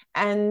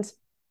 And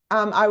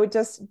I would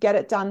just get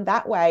it done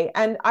that way.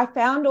 And I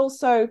found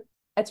also,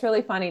 it's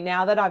really funny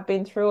now that I've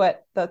been through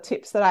it, the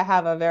tips that I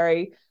have are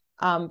very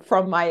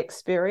from my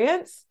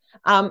experience.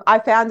 I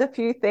found a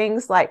few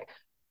things like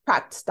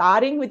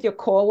starting with your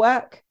core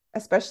work,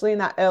 especially in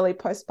that early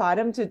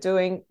postpartum, to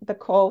doing the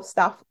core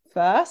stuff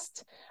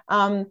first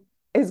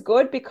is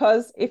good,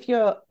 because if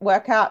your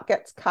workout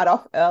gets cut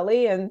off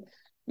early and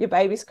your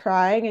baby's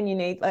crying and you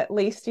need, at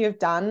least you've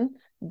done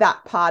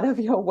that part of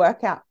your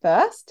workout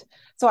first.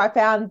 So I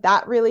found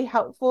that really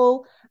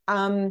helpful.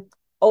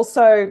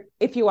 Also,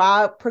 if you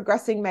are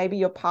progressing, maybe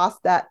you're past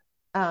that,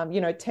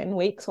 10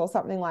 weeks or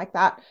something like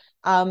that.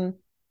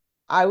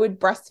 I would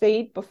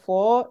breastfeed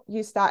before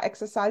you start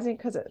exercising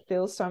because it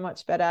feels so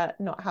much better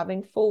not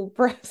having full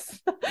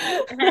breasts.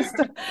 Just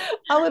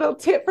a little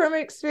tip from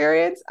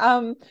experience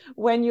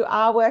when you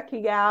are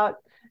working out.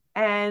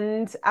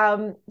 And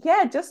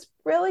just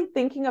really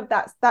thinking of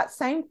that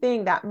same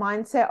thing, that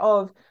mindset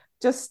of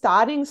just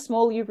starting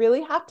small. You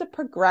really have to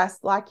progress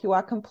like you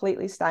are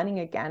completely starting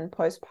again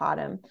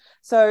postpartum.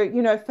 So,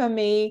 for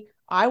me,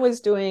 I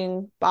was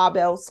doing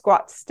barbell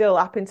squats still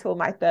up until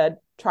my third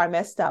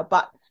trimester,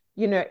 but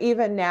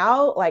even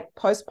now, like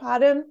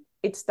postpartum,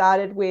 it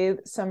started with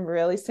some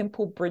really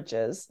simple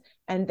bridges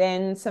and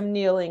then some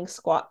kneeling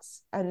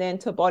squats and then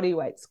to body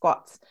weight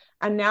squats.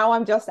 And now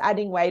I'm just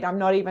adding weight. I'm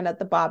not even at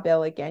the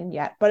barbell again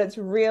yet, but it's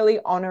really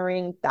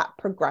honoring that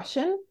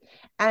progression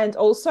and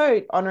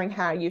also honoring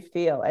how you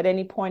feel. At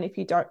any point, if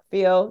you don't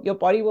feel, your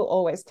body will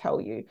always tell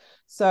you.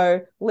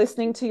 So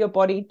listening to your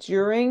body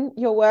during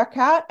your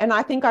workout. And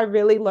I think I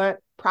really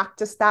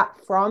practice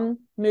that from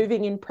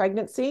moving in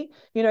pregnancy.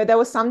 There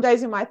were some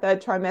days in my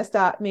third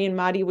trimester, me and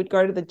Marty would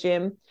go to the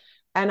gym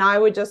and I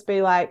would just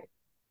be like,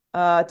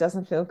 it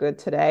doesn't feel good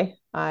today.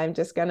 I'm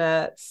just going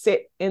to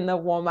sit in the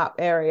warm-up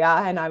area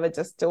and I would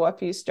just do a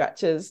few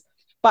stretches.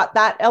 But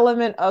that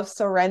element of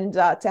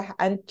surrender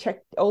and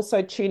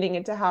also tuning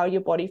into how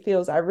your body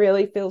feels, I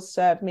really feel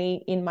served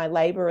me in my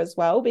labor as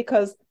well,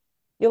 because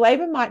your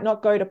labor might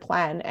not go to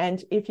plan.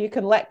 And if you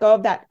can let go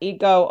of that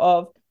ego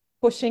of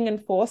pushing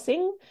and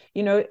forcing,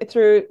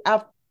 through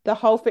the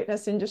whole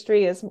fitness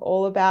industry is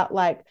all about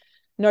like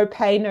no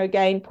pain, no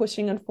gain,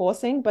 pushing and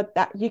forcing, but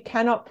that you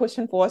cannot push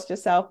and force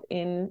yourself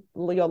in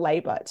your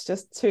labor. It's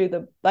just to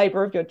the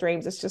labor of your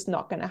dreams. It's just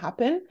not going to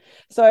happen.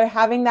 So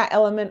having that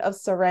element of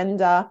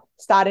surrender,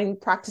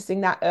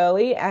 practicing that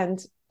early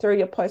and through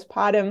your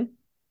postpartum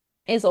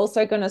is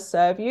also going to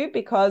serve you,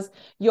 because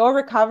your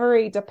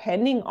recovery,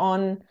 depending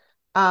on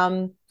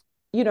how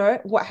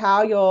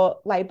your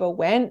labor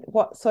went,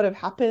 what sort of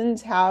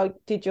happened, how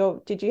did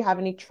you have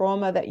any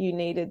trauma that you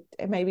needed,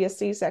 maybe a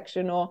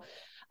C-section or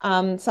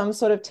some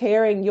sort of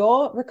tearing,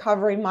 your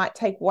recovery might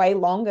take way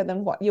longer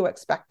than what you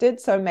expected.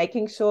 So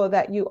making sure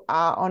that you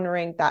are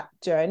honoring that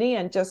journey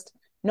and just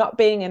not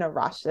being in a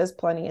rush. There's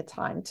plenty of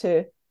time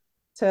to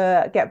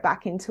get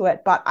back into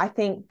it. But I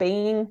think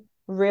being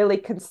really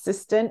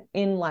consistent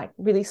in like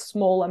really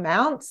small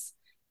amounts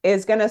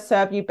is going to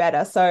serve you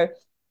better. So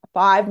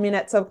 5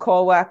 minutes of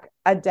core work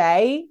a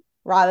day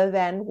rather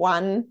than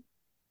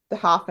the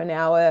half an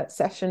hour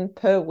session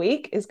per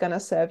week is going to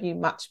serve you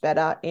much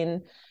better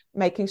in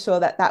making sure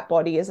that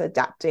body is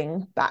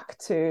adapting back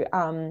to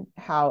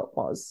how it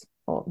was,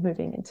 or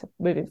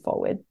moving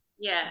forward.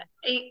 Yeah,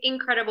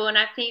 incredible. And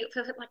I think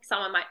for like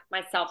someone like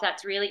myself,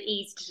 that's really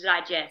easy to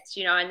digest,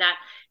 and that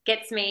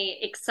gets me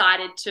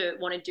excited to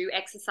want to do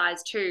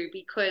exercise too,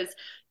 because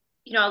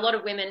a lot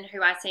of women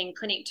who I see in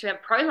clinic to have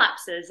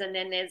prolapses, and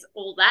then there's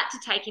all that to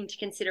take into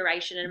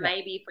consideration. And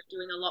maybe if we're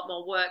doing a lot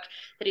more work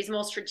that is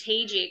more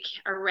strategic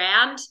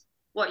around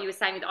what you were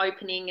saying with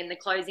opening and the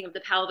closing of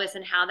the pelvis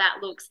and how that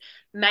looks,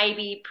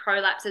 maybe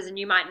prolapses, and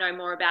you might know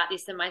more about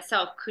this than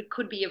myself,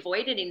 could be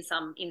avoided in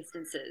some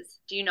instances.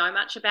 Do you know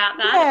much about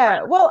that?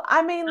 Yeah, well,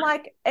 I mean,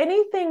 like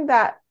anything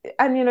that,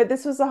 and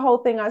this was the whole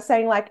thing I was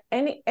saying, like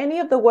any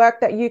of the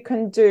work that you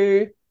can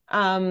do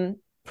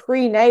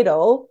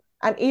prenatal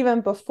and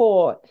even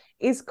before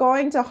is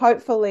going to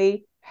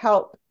hopefully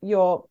help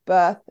your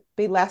birth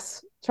be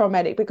less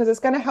traumatic, because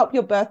it's going to help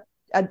your birth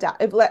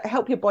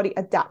help your body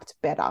adapt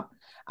better.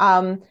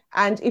 And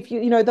if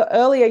the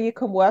earlier you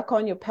can work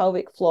on your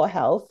pelvic floor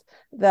health,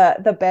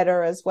 the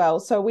better as well.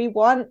 So we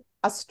want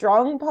a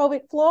strong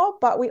pelvic floor,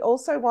 but we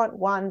also want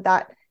one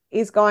that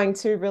is going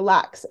to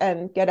relax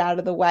and get out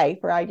of the way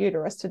for our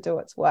uterus to do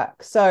its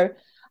work. So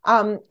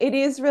it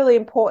is really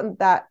important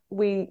that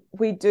we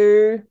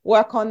do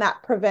work on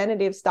that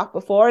preventative stuff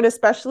before, and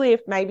especially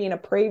if maybe in a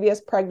previous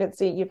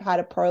pregnancy you've had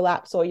a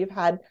prolapse or you've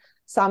had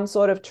some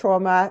sort of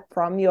trauma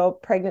from your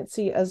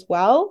pregnancy as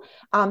well,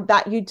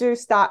 that you do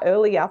start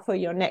earlier for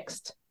your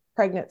next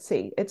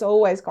pregnancy. It's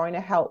always going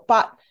to help.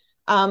 But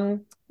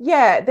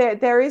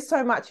there is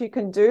so much you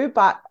can do,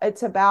 but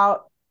it's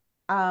about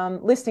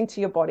listening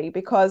to your body,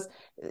 because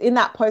in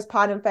that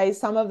postpartum phase,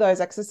 some of those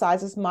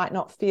exercises might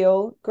not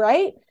feel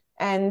great,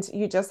 and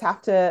you just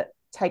have to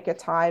take your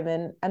time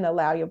and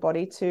allow your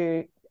body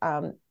to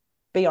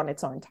be on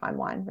its own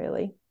timeline,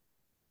 really.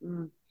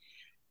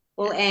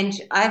 Well, Ange,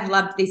 I've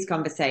loved this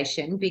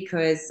conversation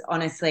because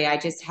honestly, I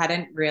just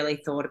hadn't really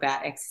thought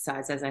about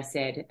exercise, as I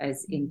said,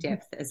 as in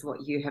depth as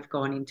what you have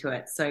gone into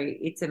it. So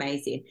it's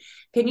amazing.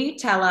 Can you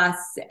tell us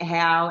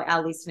how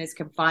our listeners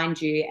can find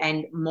you,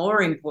 and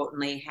more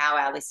importantly, how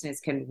our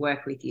listeners can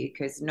work with you?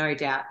 Because no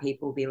doubt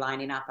people will be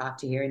lining up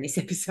after hearing this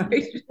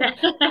episode.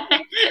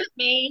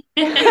 Me.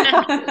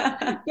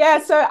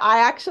 Yeah, so I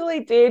actually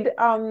did,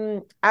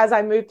 as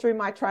I moved through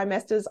my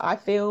trimesters, I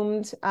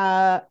filmed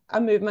a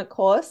movement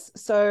course.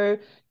 So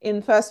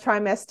in first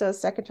trimester,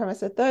 second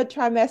trimester, third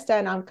trimester,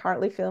 and I'm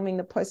currently filming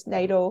the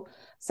postnatal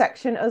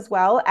section as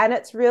well. And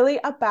it's really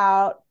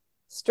about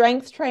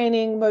strength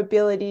training,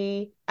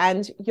 mobility,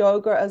 and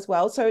yoga as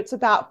well. So it's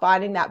about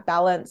finding that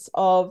balance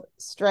of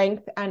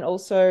strength and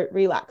also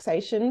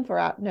relaxation for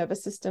our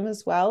nervous system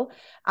as well.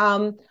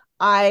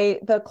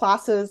 The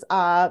classes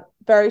are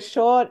very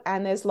short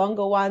and there's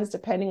longer ones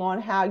depending on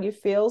how you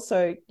feel.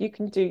 So you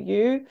can do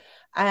you.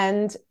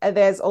 And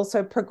there's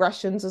also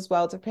progressions as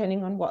well,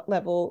 depending on what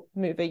level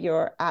mover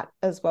you're at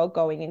as well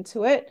going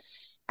into it.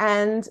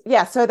 And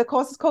yeah, so the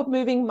course is called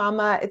Moving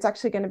Mama. It's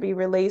actually going to be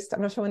released.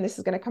 I'm not sure when this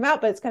is going to come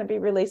out, but it's going to be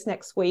released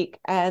next week.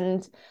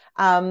 And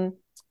the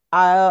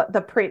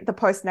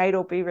postnatal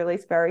will be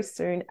released very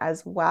soon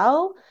as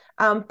well.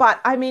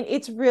 But I mean,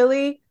 it's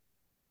really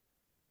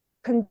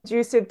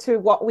conducive to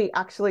what we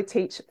actually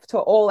teach to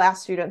all our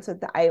students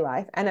at the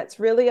A-Life. And it's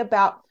really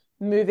about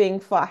moving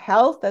for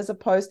health as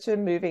opposed to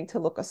moving to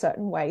look a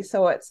certain way.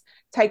 So it's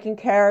taking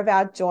care of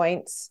our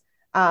joints,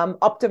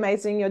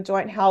 optimizing your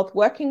joint health,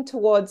 working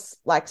towards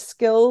like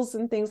skills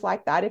and things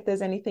like that, if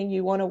there's anything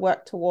you want to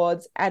work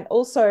towards. And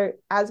also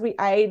as we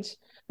age,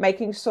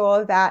 making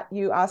sure that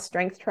you are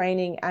strength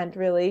training and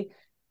really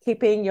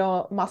keeping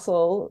your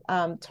muscle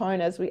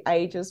tone as we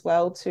age as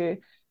well, to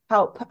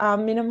help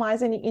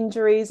minimize any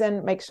injuries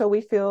and make sure we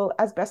feel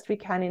as best we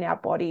can in our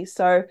body.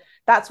 So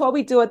that's what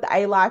we do at the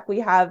A-Life. We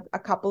have a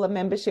couple of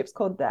memberships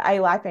called the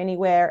A-Life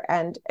Anywhere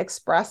and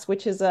Express,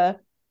 which is a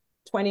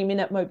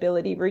 20-minute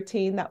mobility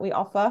routine that we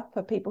offer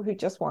for people who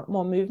just want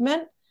more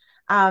movement.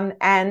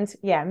 And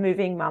yeah,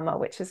 Moving Mama,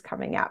 which is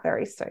coming out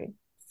very soon.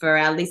 For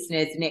our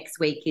listeners,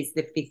 next week is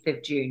the 5th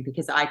of June,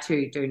 because I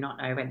too do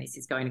not know when this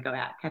is going to go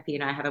out. Kathy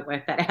and I haven't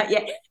worked that out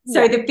yet.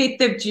 So the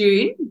 5th of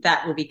June,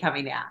 that will be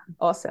coming out.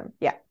 Awesome.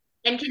 Yeah.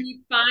 And can you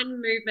find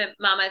Movement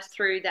Mama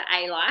through the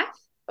A-Life,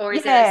 or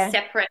is it a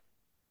separate?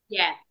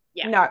 Yeah.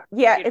 No,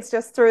 it's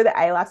just through the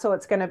A-Life. So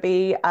it's going to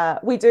be,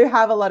 we do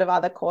have a lot of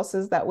other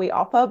courses that we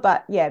offer,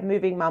 but yeah,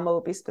 Moving Mama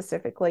will be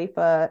specifically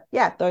for,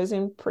 those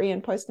in pre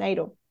and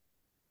postnatal.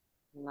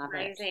 Love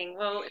Amazing.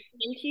 Well,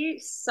 thank you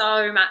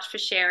so much for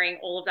sharing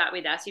all of that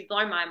with us. You've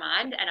blown my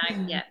mind, and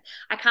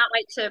I can't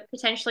wait to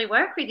potentially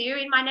work with you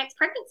in my next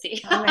pregnancy.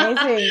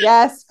 Amazing.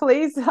 Yes,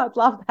 please. I'd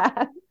love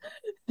that.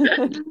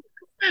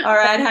 All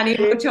right, honey.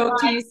 We'll talk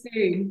to you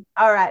soon.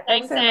 All right.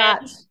 Thanks so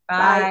much.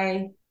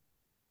 Bye.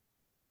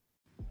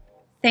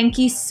 Thank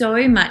you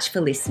so much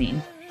for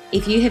listening.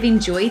 If you have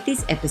enjoyed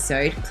this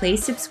episode,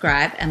 please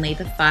subscribe and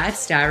leave a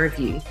 5-star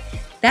review.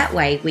 That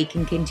way we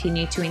can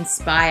continue to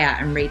inspire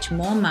and reach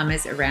more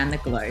mamas around the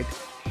globe.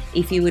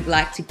 If you would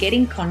like to get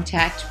in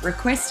contact,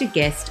 request a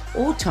guest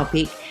or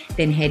topic,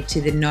 then head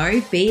to the No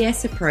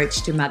BS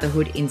Approach to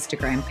Motherhood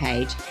Instagram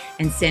page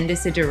and send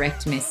us a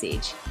direct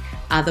message.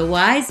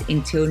 Otherwise,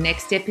 until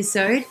next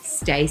episode,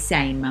 stay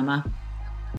sane, mama.